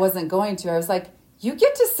them I wasn't going to. I was like, you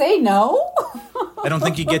get to say no? I don't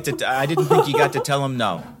think you get to. I didn't think you got to tell them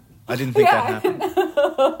no. I didn't think that happened.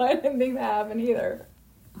 I didn't think that happened either.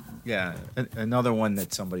 Yeah, another one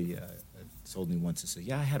that somebody told me once. They said,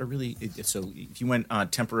 yeah, I had a really. So if you went on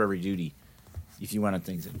temporary duty, if you went on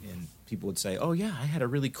things, and people would say, oh yeah, I had a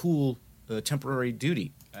really cool temporary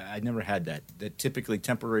duty. I never had that. That typically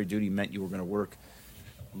temporary duty meant you were going to work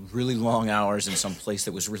really long hours in some place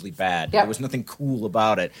that was really bad. Yep. There was nothing cool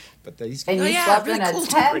about it. But these and you slept in a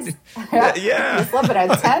tent. Yeah. You slept in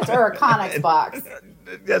a tent or a Conex box.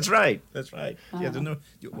 That's right. Yeah. No,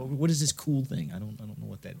 what is this cool thing? I don't know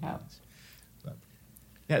what that means. But,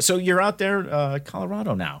 yeah. So you're out there,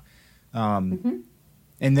 Colorado now, and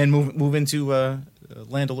then move into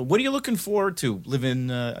Land O'Lakes. What are you looking forward to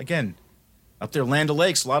living again? Up there, Land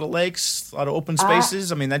O'Lakes, a lot of open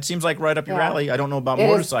spaces. I mean, that seems like right up your alley. I don't know about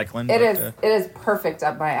motorcycling. It is perfect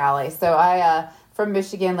up my alley. So I, from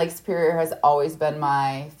Michigan, Lake Superior has always been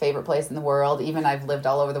my favorite place in the world. Even I've lived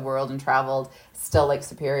all over the world and traveled, still Lake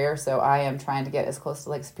Superior. So I am trying to get as close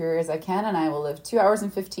to Lake Superior as I can, and I will live 2 hours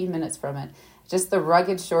and 15 minutes from it. Just the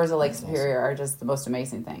rugged shores of Lake Superior are just the most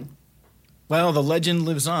amazing thing. Well, the legend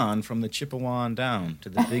lives on from the Chippewa on down to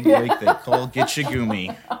the big lake they call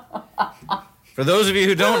Gitchagumi. For those of you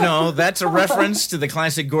who don't know, that's a reference to the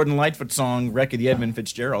classic Gordon Lightfoot song, Wreck of the Edmund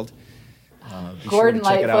Fitzgerald. Gordon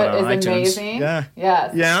Lightfoot is amazing. Yeah.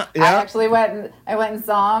 Yes. Yeah. I actually went and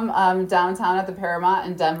saw him downtown at the Paramount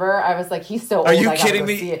in Denver. I was like, he's so old. Are you kidding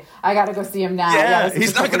me? I got to go see him now. Yeah,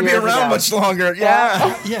 he's not going to be around much longer.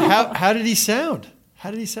 Yeah. How did he sound?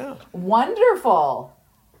 Wonderful.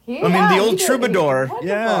 The old troubadour.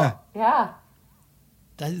 Yeah. Yeah.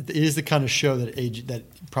 It is the kind of show that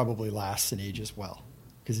probably lasts and ages well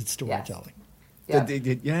because it's storytelling. Yes.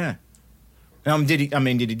 Yeah. Did he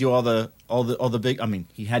do all the big? I mean,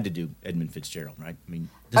 he had to do Edmund Fitzgerald, right? I mean,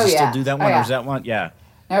 does he still do that one, or is that one? Yeah.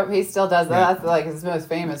 Nope, he still does that. Yeah. That's like his most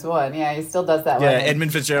famous one. Yeah, he still does that one. Yeah,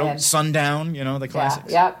 Edmund Fitzgerald, Sundown, the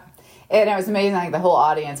classics. Yeah, yep. And it was amazing. Like the whole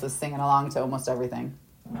audience was singing along to almost everything.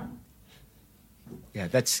 Yeah,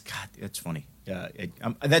 that's funny. Yeah,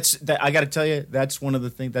 I got to tell you, that's one of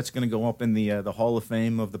the things that's going to go up in the Hall of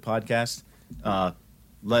Fame of the podcast.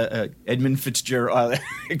 Edmund Fitzgerald,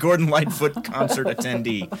 Gordon Lightfoot concert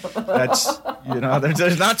attendee. That's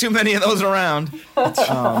there's not too many of those around.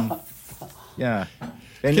 Yeah,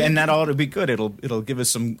 and that ought to be good. It'll give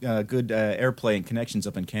us some good airplay and connections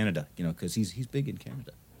up in Canada. Because he's big in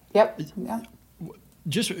Canada. Yep. Yeah.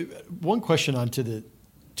 Just one question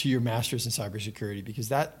to your master's in cybersecurity, because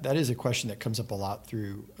that is a question that comes up a lot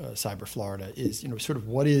through Cyber Florida. Is sort of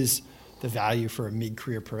what is the value for a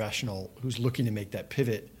mid-career professional who's looking to make that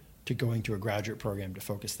pivot to going to a graduate program to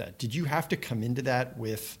focus that? Did you have to come into that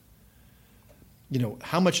with,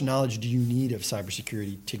 how much knowledge do you need of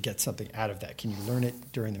cybersecurity to get something out of that? Can you learn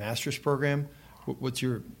it during the master's program? What's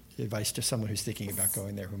your advice to someone who's thinking about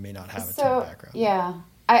going there who may not have a tech background? Yeah.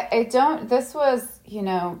 I don't, this was when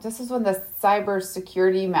the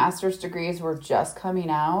cybersecurity master's degrees were just coming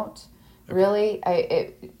out, really.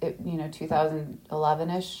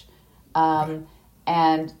 2011-ish.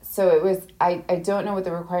 And so it was, I don't know what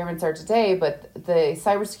the requirements are today, but the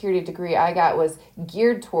cybersecurity degree I got was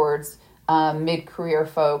geared towards mid-career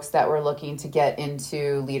folks that were looking to get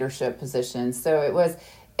into leadership positions. So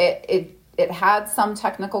it had some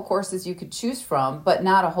technical courses you could choose from, but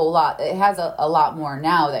not a whole lot. It has a lot more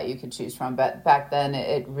now that you could choose from, but back then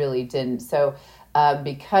it really didn't. So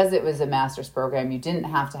because it was a master's program, you didn't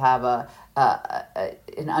have to have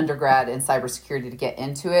an undergrad in cybersecurity to get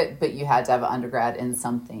into it, but you had to have an undergrad in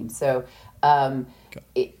something. So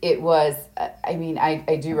it was,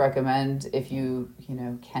 I do recommend if you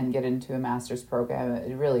can get into a master's program,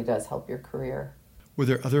 it really does help your career. Were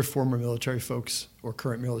there other former military folks or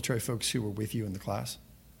current military folks who were with you in the class?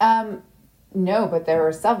 No, but there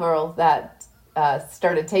were several that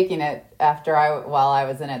started taking it while I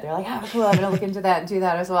was in it. They're like, "Oh, cool! I'm gonna look into that and do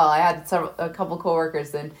that as well." I had a couple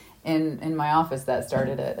coworkers in my office that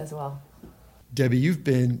started it as well. Debbie, you've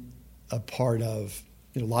been a part of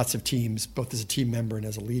lots of teams, both as a team member and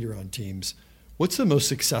as a leader on teams. What's the most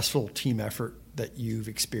successful team effort that you've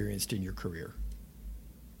experienced in your career?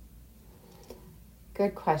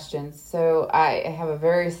 Good question. So I have a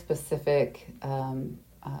very specific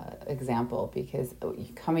example, because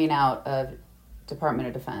coming out of Department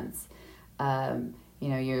of Defense,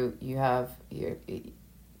 you have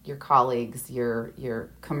your colleagues, your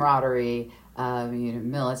camaraderie,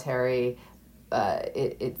 military.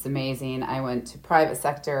 It's amazing. I went to private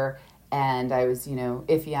sector, and I was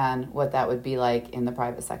iffy on what that would be like in the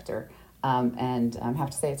private sector, and I have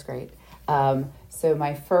to say it's great. So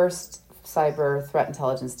my first cyber threat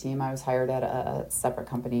intelligence team, I was hired at a separate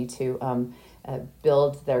company to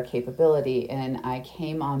build their capability, and I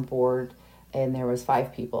came on board, and there was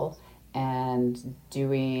 5 people, and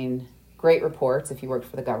doing great reports if you worked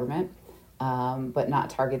for the government, but not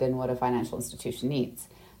targeted in what a financial institution needs.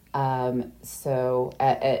 And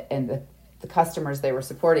the customers they were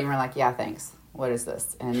supporting were like, "Yeah, thanks. What is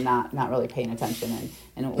this?" And not really paying attention.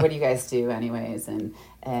 And what do you guys do anyways?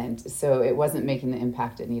 And so it wasn't making the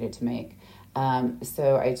impact it needed to make.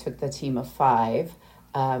 So I took the team of 5,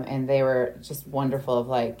 and they were just wonderful of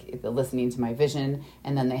listening to my vision,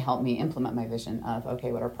 and then they helped me implement my vision of,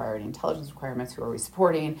 okay, what are priority intelligence requirements? Who are we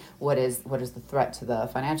supporting? What is the threat to the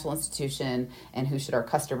financial institution? And who should our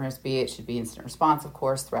customers be? It should be incident response, of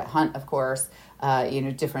course, threat hunt, of course,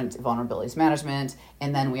 different vulnerabilities management.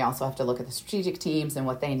 And then we also have to look at the strategic teams and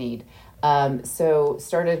what they need. So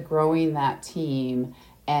started growing that team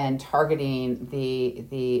and targeting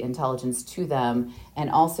the intelligence to them, and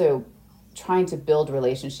also trying to build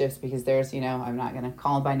relationships, because there's, I'm not going to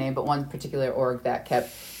call them by name, but one particular org that kept,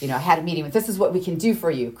 I had a meeting with, "This is what we can do for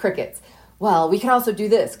you," crickets. "Well, we can also do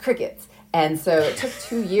this," crickets. And so it took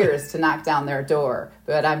 2 years to knock down their door,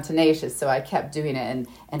 but I'm tenacious, so I kept doing it,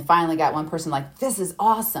 and finally got one person like, "This is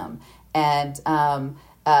awesome." And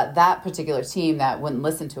that particular team that wouldn't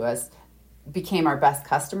listen to us became our best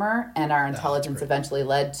customer, and our intelligence eventually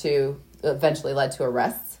led to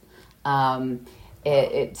arrests.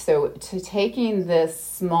 So to taking this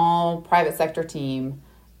small private sector team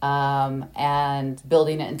and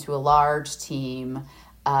building it into a large team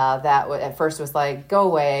that at first was like, "Go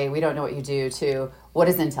away, we don't know what you do," to "What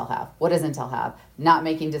does Intel have? What does Intel have?" Not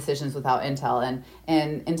making decisions without Intel.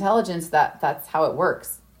 And intelligence, that's how it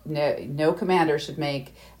works. No commander should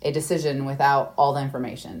make a decision without all the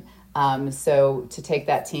information. So to take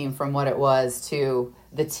that team from what it was to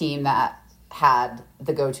the team that had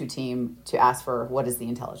the go-to team to ask for what is the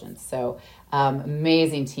intelligence. So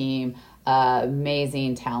amazing team,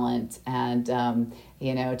 amazing talent, and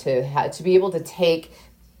to be able to take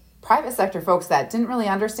private sector folks that didn't really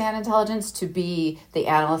understand intelligence to be the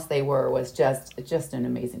analysts they were was just an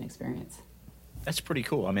amazing experience. That's pretty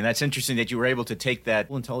cool. I mean, that's interesting that you were able to take that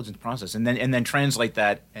intelligence process and then translate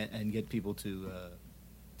that and get people to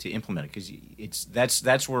implement it, because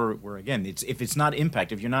that's where again, if it's not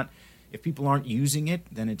impact, if people aren't using it,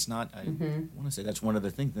 then it's not. I want to say that's one of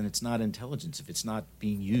the things. Then it's not intelligence. If it's not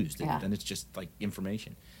being used, then it's just like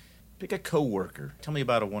information. Pick a coworker. Tell me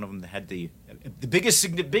about one of them that had the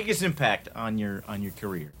biggest impact on your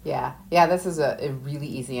career. Yeah. This is a really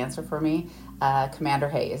easy answer for me. Commander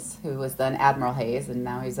Hayes, who was then Admiral Hayes, and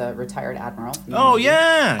now he's a retired admiral. Oh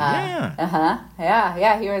yeah.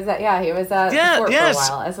 He was at the fort for a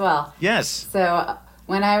while as well. Yes. So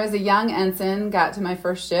when I was a young ensign, got to my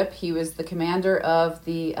first ship, he was the commander of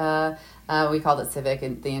the we called it Civic,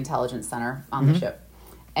 and the intelligence center on the ship,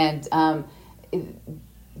 and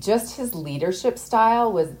just his leadership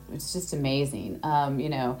style was just amazing.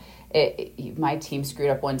 My team screwed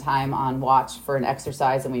up one time on watch for an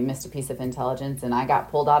exercise, and we missed a piece of intelligence, and I got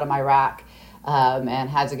pulled out of my rack and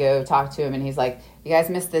had to go talk to him, and he's like, "You guys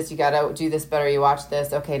missed this, you got to do this better, you watch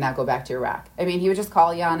this, okay, now go back to your rack." I mean, he would just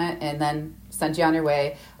call you on it and then send you on your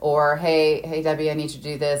way, or hey Debbie, I need you to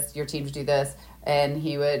do this, your team to do this, and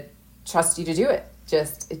he would trust you to do it.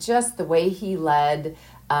 Just the way he led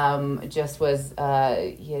just was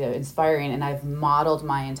inspiring, and I've modeled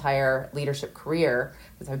my entire leadership career,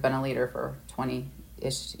 because I've been a leader for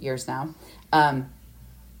 20-ish years now,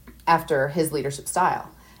 after his leadership style.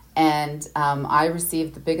 And I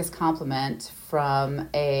received the biggest compliment from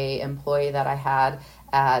a employee that I had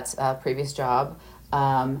at a previous job.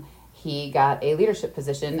 He got a leadership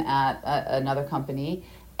position at another company,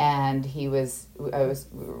 and we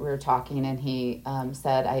were talking, and he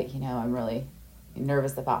said, I'm really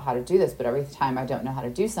nervous about how to do this, but every time I don't know how to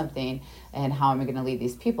do something and how am I going to lead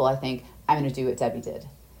these people, I think I'm going to do what Debbie did.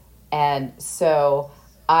 And so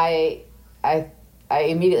I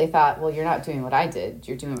immediately thought, well, you're not doing what I did.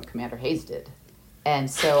 You're doing what Commander Hayes did. And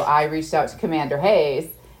so I reached out to Commander Hayes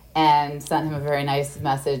and sent him a very nice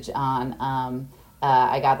message on,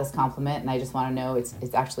 I got this compliment and I just want to know it's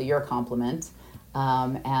actually your compliment.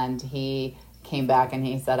 And he came back and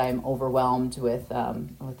he said, I'm overwhelmed with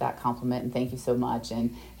that compliment and thank you so much.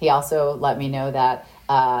 And he also let me know that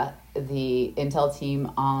the intel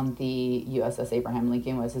team on the USS Abraham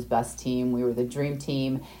Lincoln was his best team. We were the dream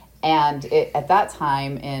team. And at that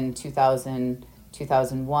time in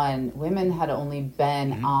 2001, women had only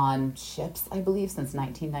been on ships, I believe, since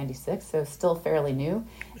 1996, so still fairly new.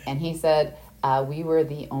 And he said, we were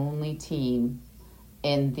the only team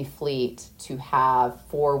in the fleet to have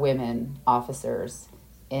 4 women officers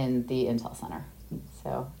in the Intel Center.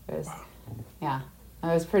 So it was, yeah, it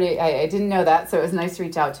was pretty, I didn't know that, so it was nice to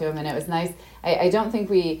reach out to him, and it was nice. I don't think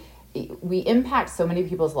we impact so many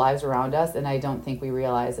people's lives around us, and I don't think we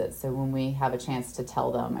realize it. So when we have a chance to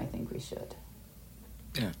tell them, I think we should.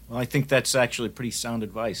 Yeah, well, I think that's actually pretty sound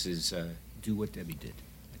advice, is do what Debbie did.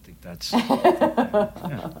 I think that's...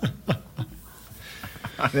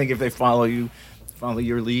 I think if they follow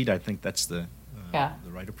your lead, I think that's the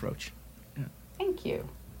right approach. Yeah. Thank you.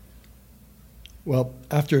 Well,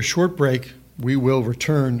 after a short break, we will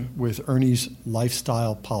return with Ernie's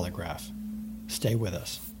Lifestyle Polygraph. Stay with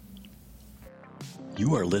us.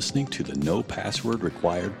 You are listening to the No Password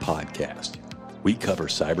Required podcast. We cover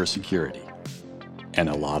cybersecurity and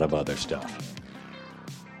a lot of other stuff.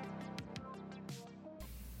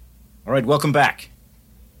 All right, welcome back.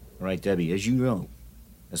 All right, Debbie, as you know,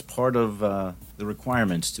 as part of the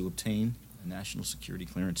requirements to obtain a national security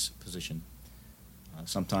clearance position,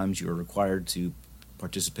 sometimes you're required to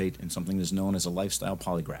participate in something that's known as a lifestyle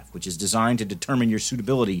polygraph, which is designed to determine your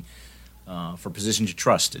suitability for positions of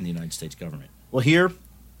trust in the United States government. Well, here,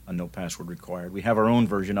 on No Password Required, we have our own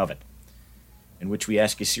version of it, in which we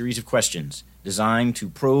ask a series of questions designed to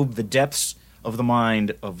probe the depths of the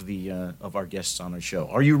mind of our guests on our show.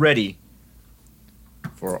 Are you ready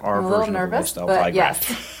for our version of the lifestyle polygraph?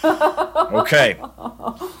 Yes. Okay.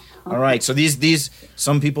 All right. So these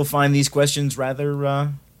some people find these questions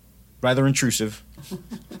rather intrusive.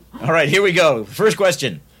 All right, here we go. First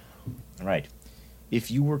question. All right. If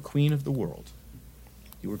you were queen of the world,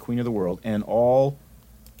 and all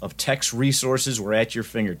of tech's resources were at your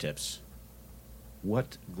fingertips,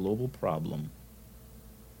 what global problem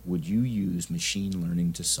would you use machine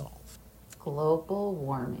learning to solve? Global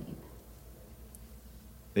warming.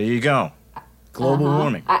 There you go. Global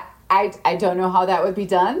warming. I don't know how that would be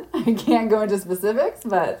done. I can't go into specifics,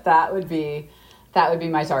 but that would be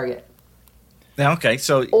my target. Yeah, okay.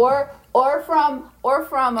 So or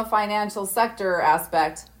from a financial sector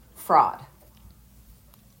aspect, fraud.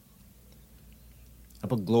 How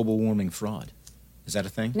about global warming fraud? Is that a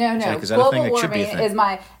thing? No. Is that a thing? It should be a thing. Is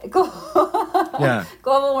my yeah.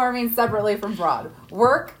 Global warming separately from fraud.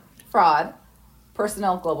 Work, fraud,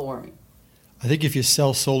 personnel, global warming. I think if you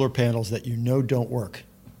sell solar panels that don't work,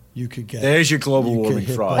 you could get... There's your global warming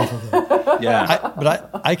fraud. Yeah.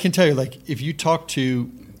 But I can tell you, like, if you talk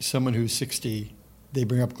to someone who's 60, they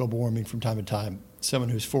bring up global warming from time to time. Someone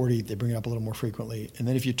who's 40, they bring it up a little more frequently. And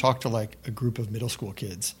then if you talk to, like, a group of middle school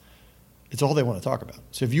kids, it's all they want to talk about.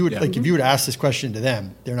 So if you would if you would ask this question to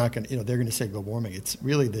them, they're not going to, they're going to say global warming. It's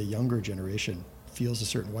really the younger generation feels a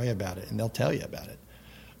certain way about it, and they'll tell you about it.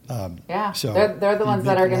 So they're the ones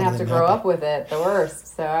that are going to have to grow up with it the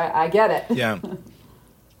worst. So I get it. Yeah.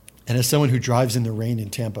 And as someone who drives in the rain in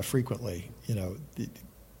Tampa frequently,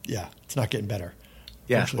 it's not getting better.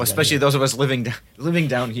 Yeah, well, especially those of us living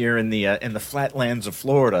down here in the flatlands of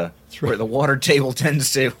Florida, where the water table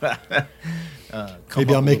tends to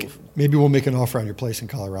Maybe we'll make an offer on your place in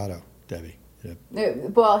Colorado, Debbie. Yeah.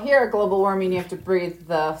 Well, here at global warming, you have to breathe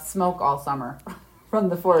the smoke all summer from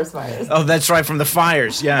the forest fires. Oh, that's right, from the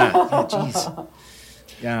fires. Yeah. Jeez.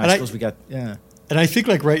 Yeah, I suppose we got. Yeah. And I think,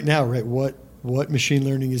 like, right now, right, what machine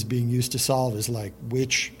learning is being used to solve is, like,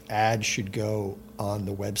 which ad should go on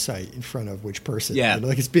the website in front of which person. Yeah.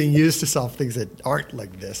 Like, it's being used to solve things that aren't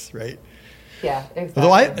like this, right? Yeah, exactly.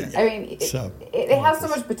 Although it has so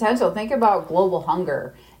much potential. Think about global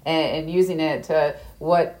hunger and using it to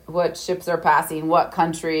what ships are passing, what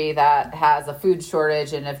country that has a food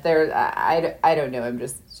shortage, and if there, I don't know. I'm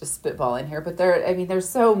just spitballing here, but there's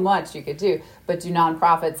so much you could do. But do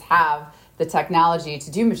nonprofits have the technology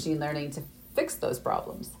to do machine learning to fix those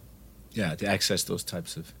problems? Yeah, to access those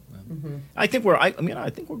types of. I think we're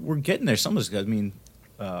getting there.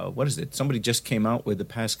 What is it? Somebody just came out with the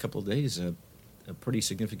past couple of days pretty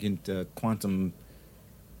significant quantum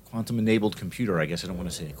enabled computer. I guess I don't want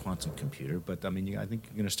to say a quantum computer, but I mean, I think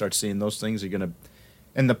you're going to start seeing those things. You're going to,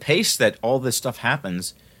 and the pace that all this stuff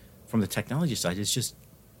happens from the technology side is just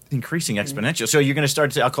increasing exponential. So you're going to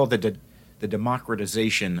start to, I'll call it the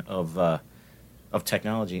democratization of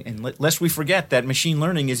technology. And lest we forget that machine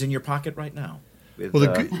learning is in your pocket right now.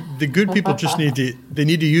 Well, the good people just need to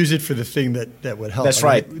use it for the thing that would help. That's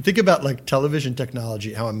right. Think about like television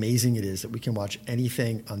technology, how amazing it is that we can watch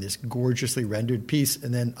anything on this gorgeously rendered piece,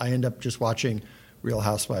 and then I end up just watching Real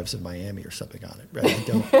Housewives of Miami or something on it. Right? I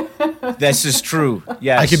don't. This is true.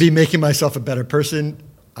 Yes. I could be making myself a better person.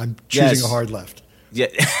 I'm choosing a hard left. Yeah.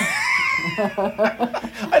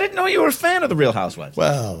 I didn't know you were a fan of the Real Housewives.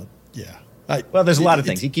 Well, yeah. There's a lot of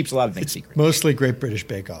things. He keeps a lot of things secret. Mostly Great British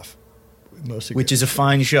Bake Off. Which is a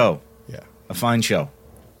fine show. Yeah. A fine show.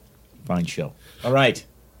 Fine show. All right.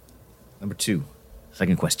 Number 2.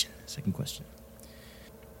 Second question.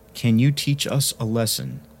 Can you teach us a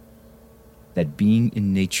lesson that being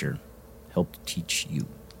in nature helped teach you?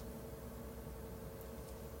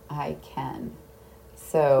 I can.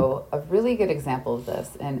 So a really good example of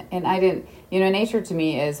this, and I didn't, nature to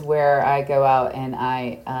me is where I go out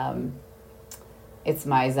and it's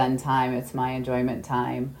my Zen time, it's my enjoyment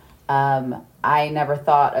time. I never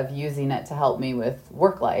thought of using it to help me with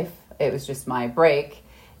work life. It was just my break.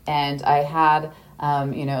 And I had, a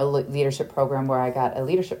leadership program where I got a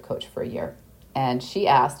leadership coach for a year. And she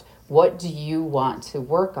asked, what do you want to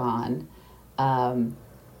work on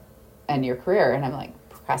in your career? And I'm like,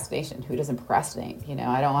 procrastination. Who doesn't procrastinate?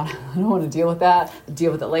 I don't want to deal with that.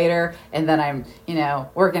 Deal with it later. And then I'm,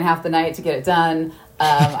 working half the night to get it done.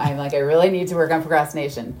 I'm like, I really need to work on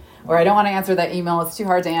procrastination. Or I don't want to answer that email. It's too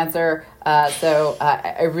hard to answer. So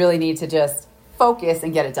I really need to just focus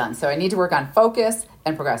and get it done. So I need to work on focus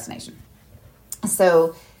and procrastination.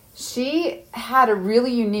 So she had a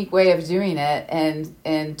really unique way of doing it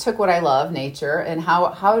and took what I love, nature, and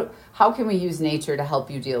how can we use nature to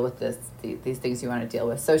help you deal with these things you want to deal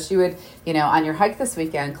with. So she would, on your hike this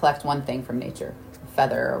weekend, collect one thing from nature, a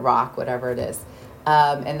feather, a rock, whatever it is.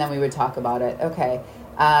 And then we would talk about it. Okay,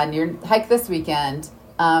 on your hike this weekend,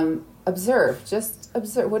 observe.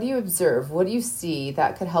 What do you observe? What do you see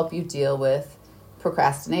that could help you deal with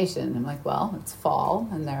procrastination? I'm like, well, it's fall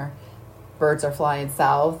and birds are flying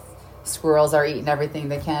south. Squirrels are eating everything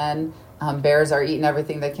they can. Bears are eating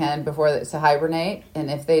everything they can to hibernate.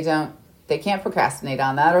 And if they don't, they can't procrastinate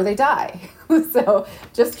on that or they die. So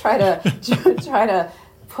just try to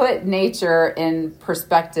put nature in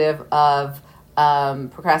perspective of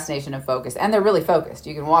procrastination and focus. And they're really focused.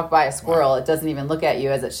 You can walk by a squirrel. It doesn't even look at you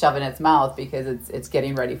as it's shoving its mouth because it's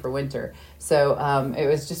getting ready for winter. So it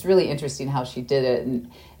was just really interesting how she did it. And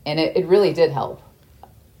it really did help.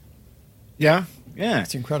 Yeah.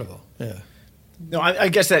 It's incredible. Yeah. No, I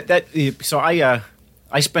guess so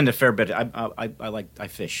I spend a fair bit. I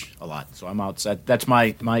fish a lot. So I'm outside. That's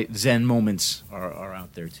my Zen moments are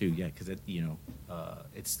out there too. Yeah. Cause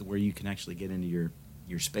it's where you can actually get into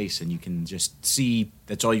your space and you can just see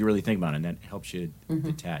that's all you really think about, and that helps you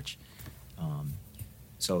detach.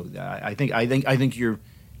 So I think you're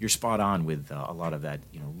spot on with a lot of that.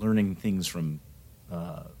 Learning things from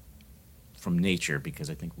nature, because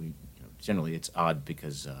I think we generally it's odd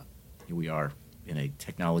because here we are in a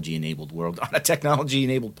technology-enabled world on a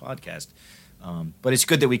technology-enabled podcast, but it's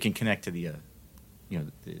good that we can connect to the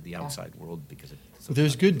outside world because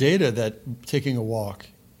there's good data that taking a walk,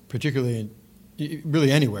 particularly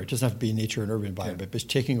really anywhere, it doesn't have to be in nature and urban environment, but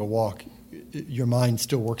taking a walk, your mind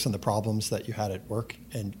still works on the problems that you had at work,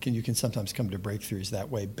 and you can sometimes come to breakthroughs that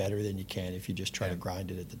way better than you can if you just try to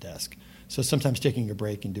grind it at the desk. So sometimes taking a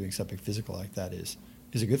break and doing something physical like that is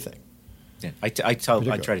a good thing. Yeah, I try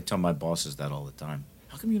to tell my bosses that all the time.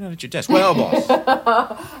 How come you're not at your desk? Well, boss,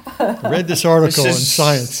 I read this article in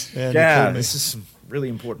Science. And this is some really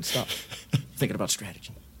important stuff. Thinking about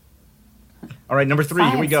strategy. All right, number 3.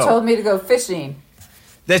 Science here we go. Told me to go fishing.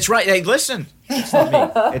 That's right. Hey, listen, it's not me.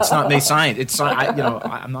 It's not me. Science. It's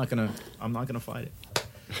I'm not gonna fight it. All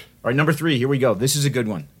right, number 3. Here we go. This is a good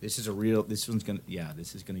one. This is gonna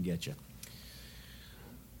get you.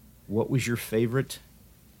 What was your favorite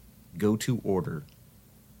go-to order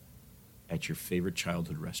at your favorite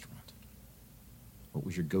childhood restaurant? What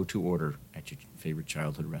was your go-to order at your favorite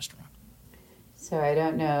childhood restaurant? So I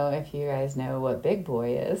don't know if you guys know what Big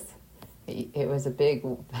Boy is. It was a big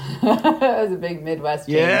Midwest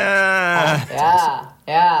chain.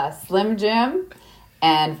 Yeah. Slim Jim,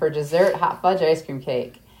 and for dessert, hot fudge ice cream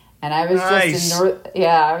cake. And I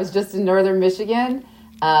was just in northern Michigan,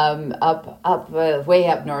 way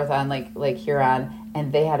up north on Lake Huron,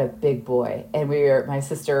 and they had a big boy. And my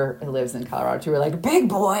sister who lives in Colorado too, were like, big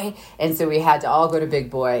boy. And so we had to all go to Big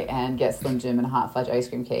Boy and get Slim Jim and a hot fudge ice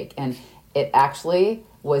cream cake. And it actually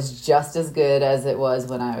was just as good as it was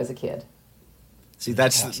when I was a kid. See,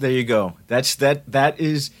 there you go. That's the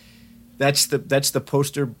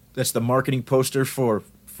poster. That's the marketing poster for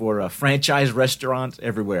franchise restaurants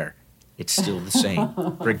everywhere. It's still the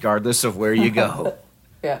same, regardless of where you go.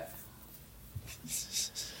 Yeah.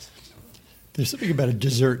 There's something about a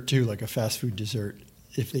dessert too, like a fast food dessert.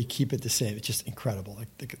 If they keep it the same, it's just incredible.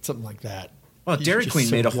 Like something like that. Well, Dairy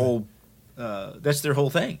Queen made a whole. That's their whole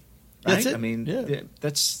thing, right? That's it. I mean,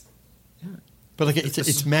 that's. Yeah. But like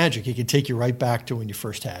it's magic. It can take you right back to when you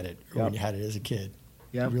first had it, or when you had it as a kid.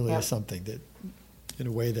 Yeah, it really is something that, in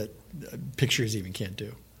a way that pictures even can't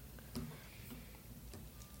do.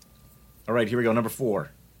 All right, here we go. Number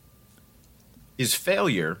 4. Is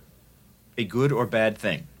failure a good or bad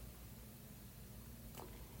thing?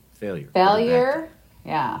 Failure. Failure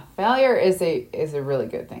is a really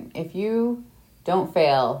good thing. If you don't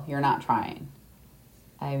fail, you're not trying.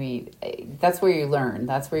 I mean, that's where you learn.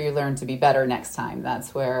 That's where you learn to be better next time.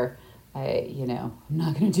 That's where, I'm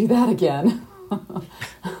not going to do that again.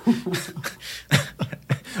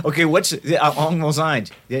 Okay, what's along those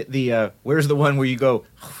lines? Where's the one where you go,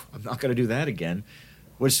 I'm not going to do that again?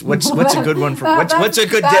 What's a good one for what's a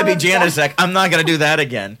good Debbie Janicek? I'm not going to do that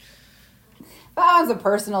again. That one's a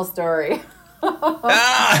personal story.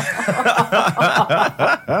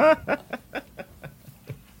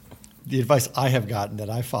 The advice I have gotten that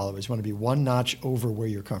I follow is you want to be one notch over where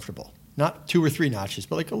you're comfortable. Not 2 or 3 notches,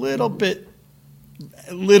 but like a little bit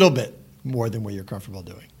more than what you're comfortable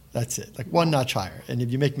doing. That's it. Like one notch higher. And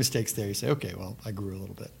if you make mistakes there, you say, okay, well, I grew a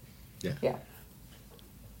little bit. Yeah.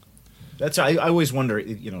 That's I always wonder,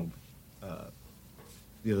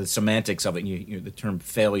 the semantics of it. The term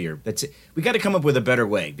failure. That's it. We got to come up with a better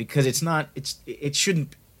way because it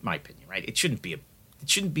shouldn't. My opinion, right? It shouldn't be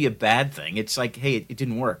a bad thing. It's like, hey, it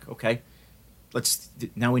didn't work. Okay,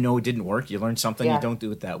 now we know it didn't work. You learn something. Yeah. You don't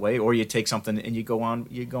do it that way, or you take something and you go on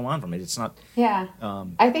from it. It's not. Yeah.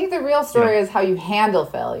 I think the real story is how you handle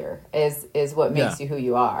failure is what makes you who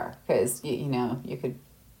you are. Because you could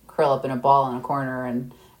curl up in a ball in a corner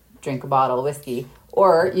and drink a bottle of whiskey,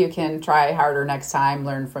 or you can try harder next time,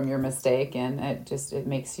 learn from your mistake, and it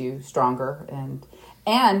makes you stronger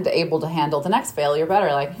and able to handle the next failure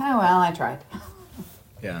better. Like, oh well, I tried.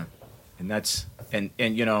 Yeah, and that's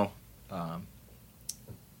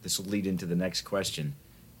this will lead into the next question,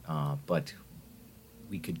 but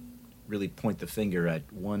we could really point the finger at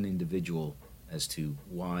one individual as to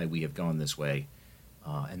why we have gone this way,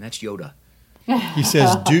 and that's Yoda. He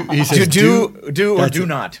says, "Do." He says, "Do or do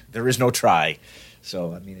not." There is no try.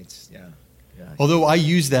 So I mean, it's yeah. Although I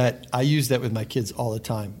use that with my kids all the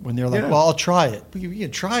time when they're like, "Well, I'll try it." You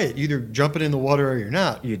can try it. You either jump it in the water or you're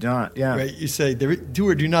not. You don't. Yeah. Right. You say, "Do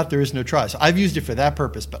or do not." There is no try. So I've used it for that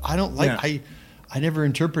purpose, but I don't like. Yeah. I never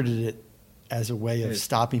interpreted it as a way of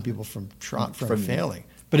stopping people from failing.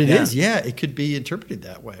 But it is. Yeah, it could be interpreted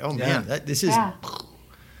that way. Oh man, this is. Yeah.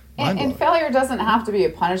 And failure doesn't have to be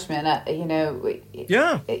a punishment. A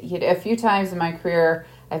few times in my career,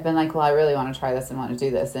 I've been like, well, I really want to try this and want to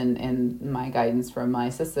do this. And my guidance from my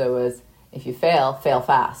sister was, if you fail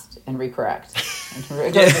fast and recorrect. And go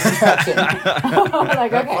a different direction. I'm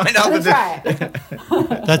like, okay, let's try it.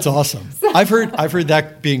 That's awesome. I've heard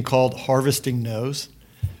that being called harvesting no's.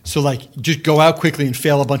 So like, just go out quickly and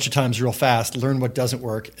fail a bunch of times real fast, learn what doesn't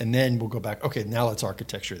work, and then we'll go back. Okay, now let's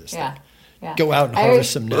architecture this thing. Yeah. Go out and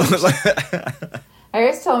harvest some no's. I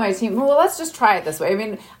always tell my team, well, let's just try it this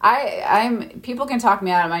way. I mean, people can talk me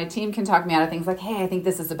out of, my team can talk me out of things like, hey, I think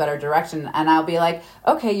this is a better direction. And I'll be like,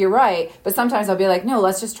 okay, you're right. But sometimes I'll be like, no,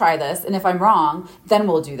 let's just try this. And if I'm wrong, then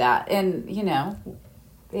we'll do that. And,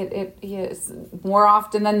 it is more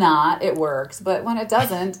often than not, it works. But when it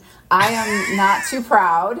doesn't, I am not too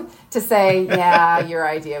proud to say, yeah, your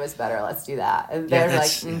idea was better. Let's do that. And they're like,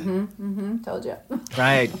 told you.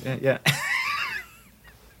 Right. Yeah.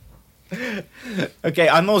 Okay,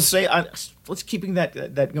 I'm going to say, let's keeping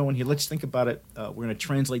that going here. Let's think about it. We're going to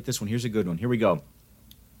translate this one. Here's a good one. Here we go.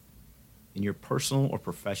 In your personal or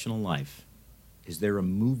professional life, is there a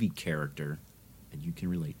movie character that you can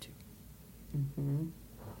relate to? Mm-hmm.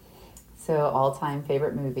 So, all-time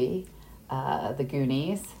favorite movie, The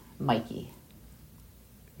Goonies, Mikey.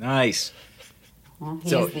 Nice. Well,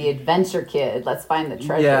 he's the adventure kid. Let's find the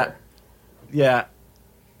treasure. Yeah.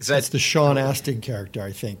 That's the Sean Astin character,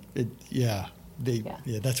 I think.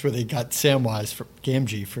 That's where they got Samwise from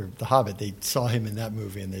Gamgee for The Hobbit. They saw him in that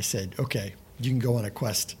movie and they said, okay, you can go on a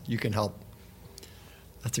quest. You can help.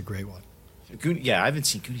 That's a great one. Yeah, I haven't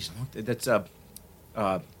seen Goonies in a long time. That's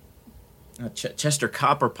Chester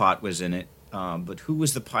Copperpot was in it, but who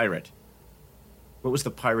was the pirate? What was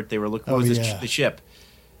the pirate they were looking? What was the ship?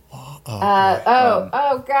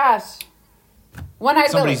 Gosh,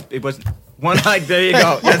 One-Eyed Willy. It was One-Eyed. There you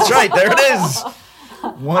go. That's right. There it is.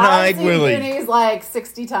 One-Eyed Willy. I've seen Goonies like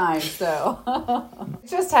 60 times, so it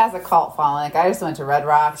just has a cult following. Like, I just went to Red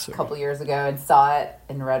Rocks a couple years ago and saw it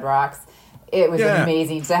in Red Rocks. It was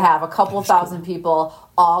amazing to have a couple thousand people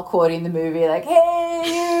all quoting the movie, like, "Hey,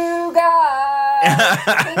 you guys!"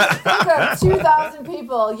 Think of 2,000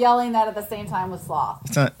 people yelling that at the same time with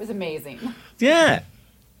Sloth. It was amazing. Yeah, it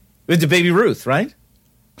was the Baby Ruth, right?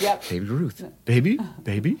 Yep. Baby Ruth. Baby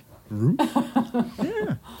Ruth.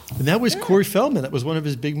 Yeah. And that was Corey Feldman. That was one of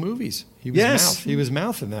his big movies. He was Mouth. He was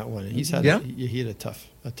Mouth in that one. And he had a tough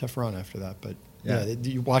run after that. But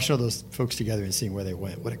you watching all those folks together and seeing where they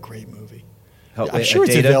went. What a great movie. I'm sure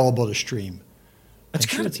it's available to stream. That's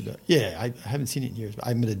good. I haven't seen it in years, but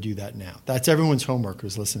I'm going to do that now. That's everyone's homework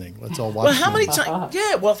who's listening. Let's all watch. Well, how many times?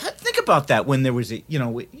 Yeah, well, think about that. When there was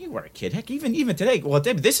you were a kid. Heck, even today. Well,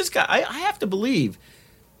 David, this is. I have to believe.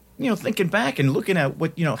 Thinking back and looking at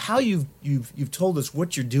what how you've told us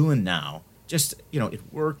what you're doing now. Just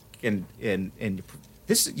at work and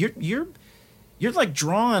this you're like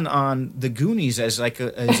drawing on the Goonies as like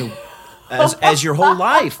as your whole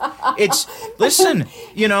life. It's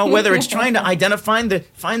whether it's trying to find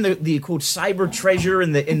the quote cyber treasure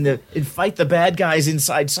and fight the bad guys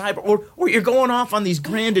inside cyber, or you're going off on these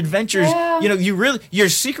grand adventures. Yeah. You're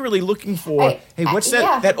secretly looking for what's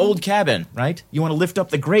that old cabin, right? You want to lift up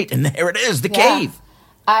the grate and there it is, the cave.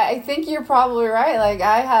 I think you're probably right.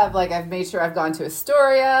 I've made sure I've gone to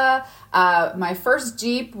Astoria. My first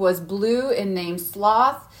Jeep was blue and named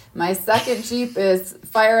Sloth. My second Jeep is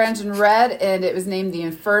fire engine red, and it was named the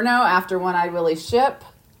Inferno after One-Eyed Willie's ship.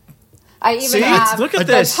 I even have look at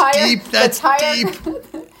this. Deep.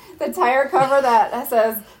 The tire cover that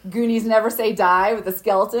says "Goonies never say die" with a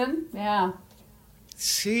skeleton. Yeah.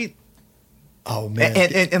 See. Oh man!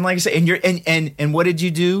 And like I say, and what did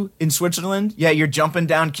you do in Switzerland? Yeah, you're jumping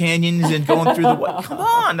down canyons and going through the. Come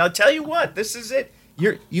on, I'll tell you what. This is it.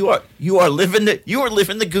 You are living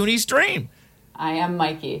the Goonies dream. I am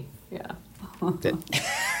Mikey. Yeah.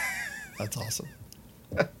 That's awesome.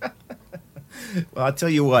 Well, I'll tell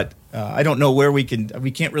you what. I don't know where we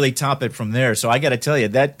can't really top it from there. So I got to tell you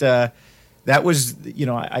that was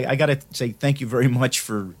I got to say thank you very much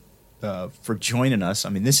for joining us. I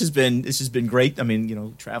mean, this has been great. I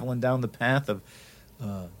mean, traveling down the path of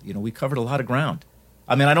we covered a lot of ground.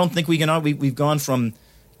 I mean, I don't think we've gone from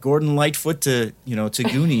Gordon Lightfoot to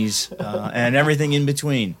Goonies and everything in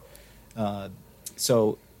between.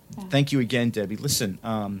 So thank you again, Debbie. Listen,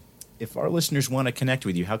 if our listeners want to connect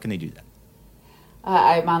with you, how can they do that?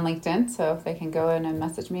 I'm on LinkedIn, so if they can go in and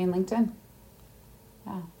message me in LinkedIn.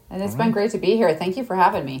 Yeah. And it's been great to be here. Thank you for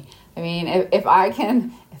having me. I mean, if I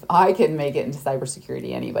can make it into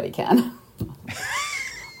cybersecurity, anybody can.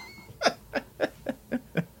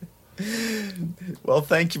 Well,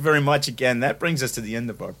 thank you very much again. That brings us to the end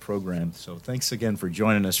of our program. So thanks again for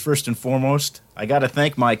joining us. First and foremost, I got to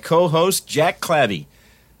thank my co-host, Jack Clavey.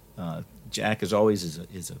 Jack, as always,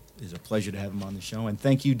 is a pleasure to have him on the show. And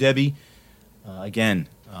thank you, Debbie. Again,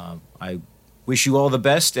 I wish you all the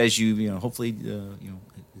best as hopefully,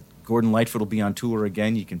 Gordon Lightfoot will be on tour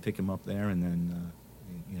again. You can pick him up there and then,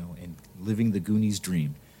 and living the Goonies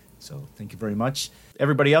dream. So thank you very much.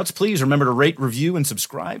 Everybody else, please remember to rate, review, and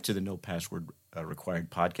subscribe to the No Password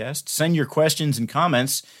Required podcast. Send your questions and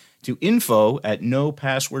comments to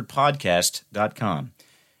info@nopasswordpodcast.com.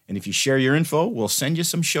 And if you share your info, we'll send you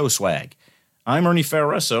some show swag. I'm Ernie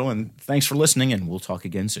Ferraresso, and thanks for listening, and we'll talk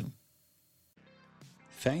again soon.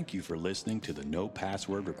 Thank you for listening to the No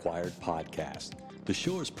Password Required podcast. The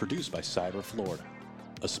show is produced by Cyber Florida.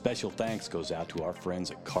 A special thanks goes out to our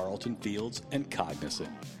friends at Carlton Fields and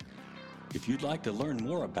Cognizant. If you'd like to learn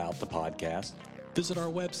more about the podcast, visit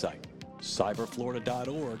our website,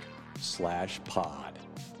 cyberflorida.org/pod.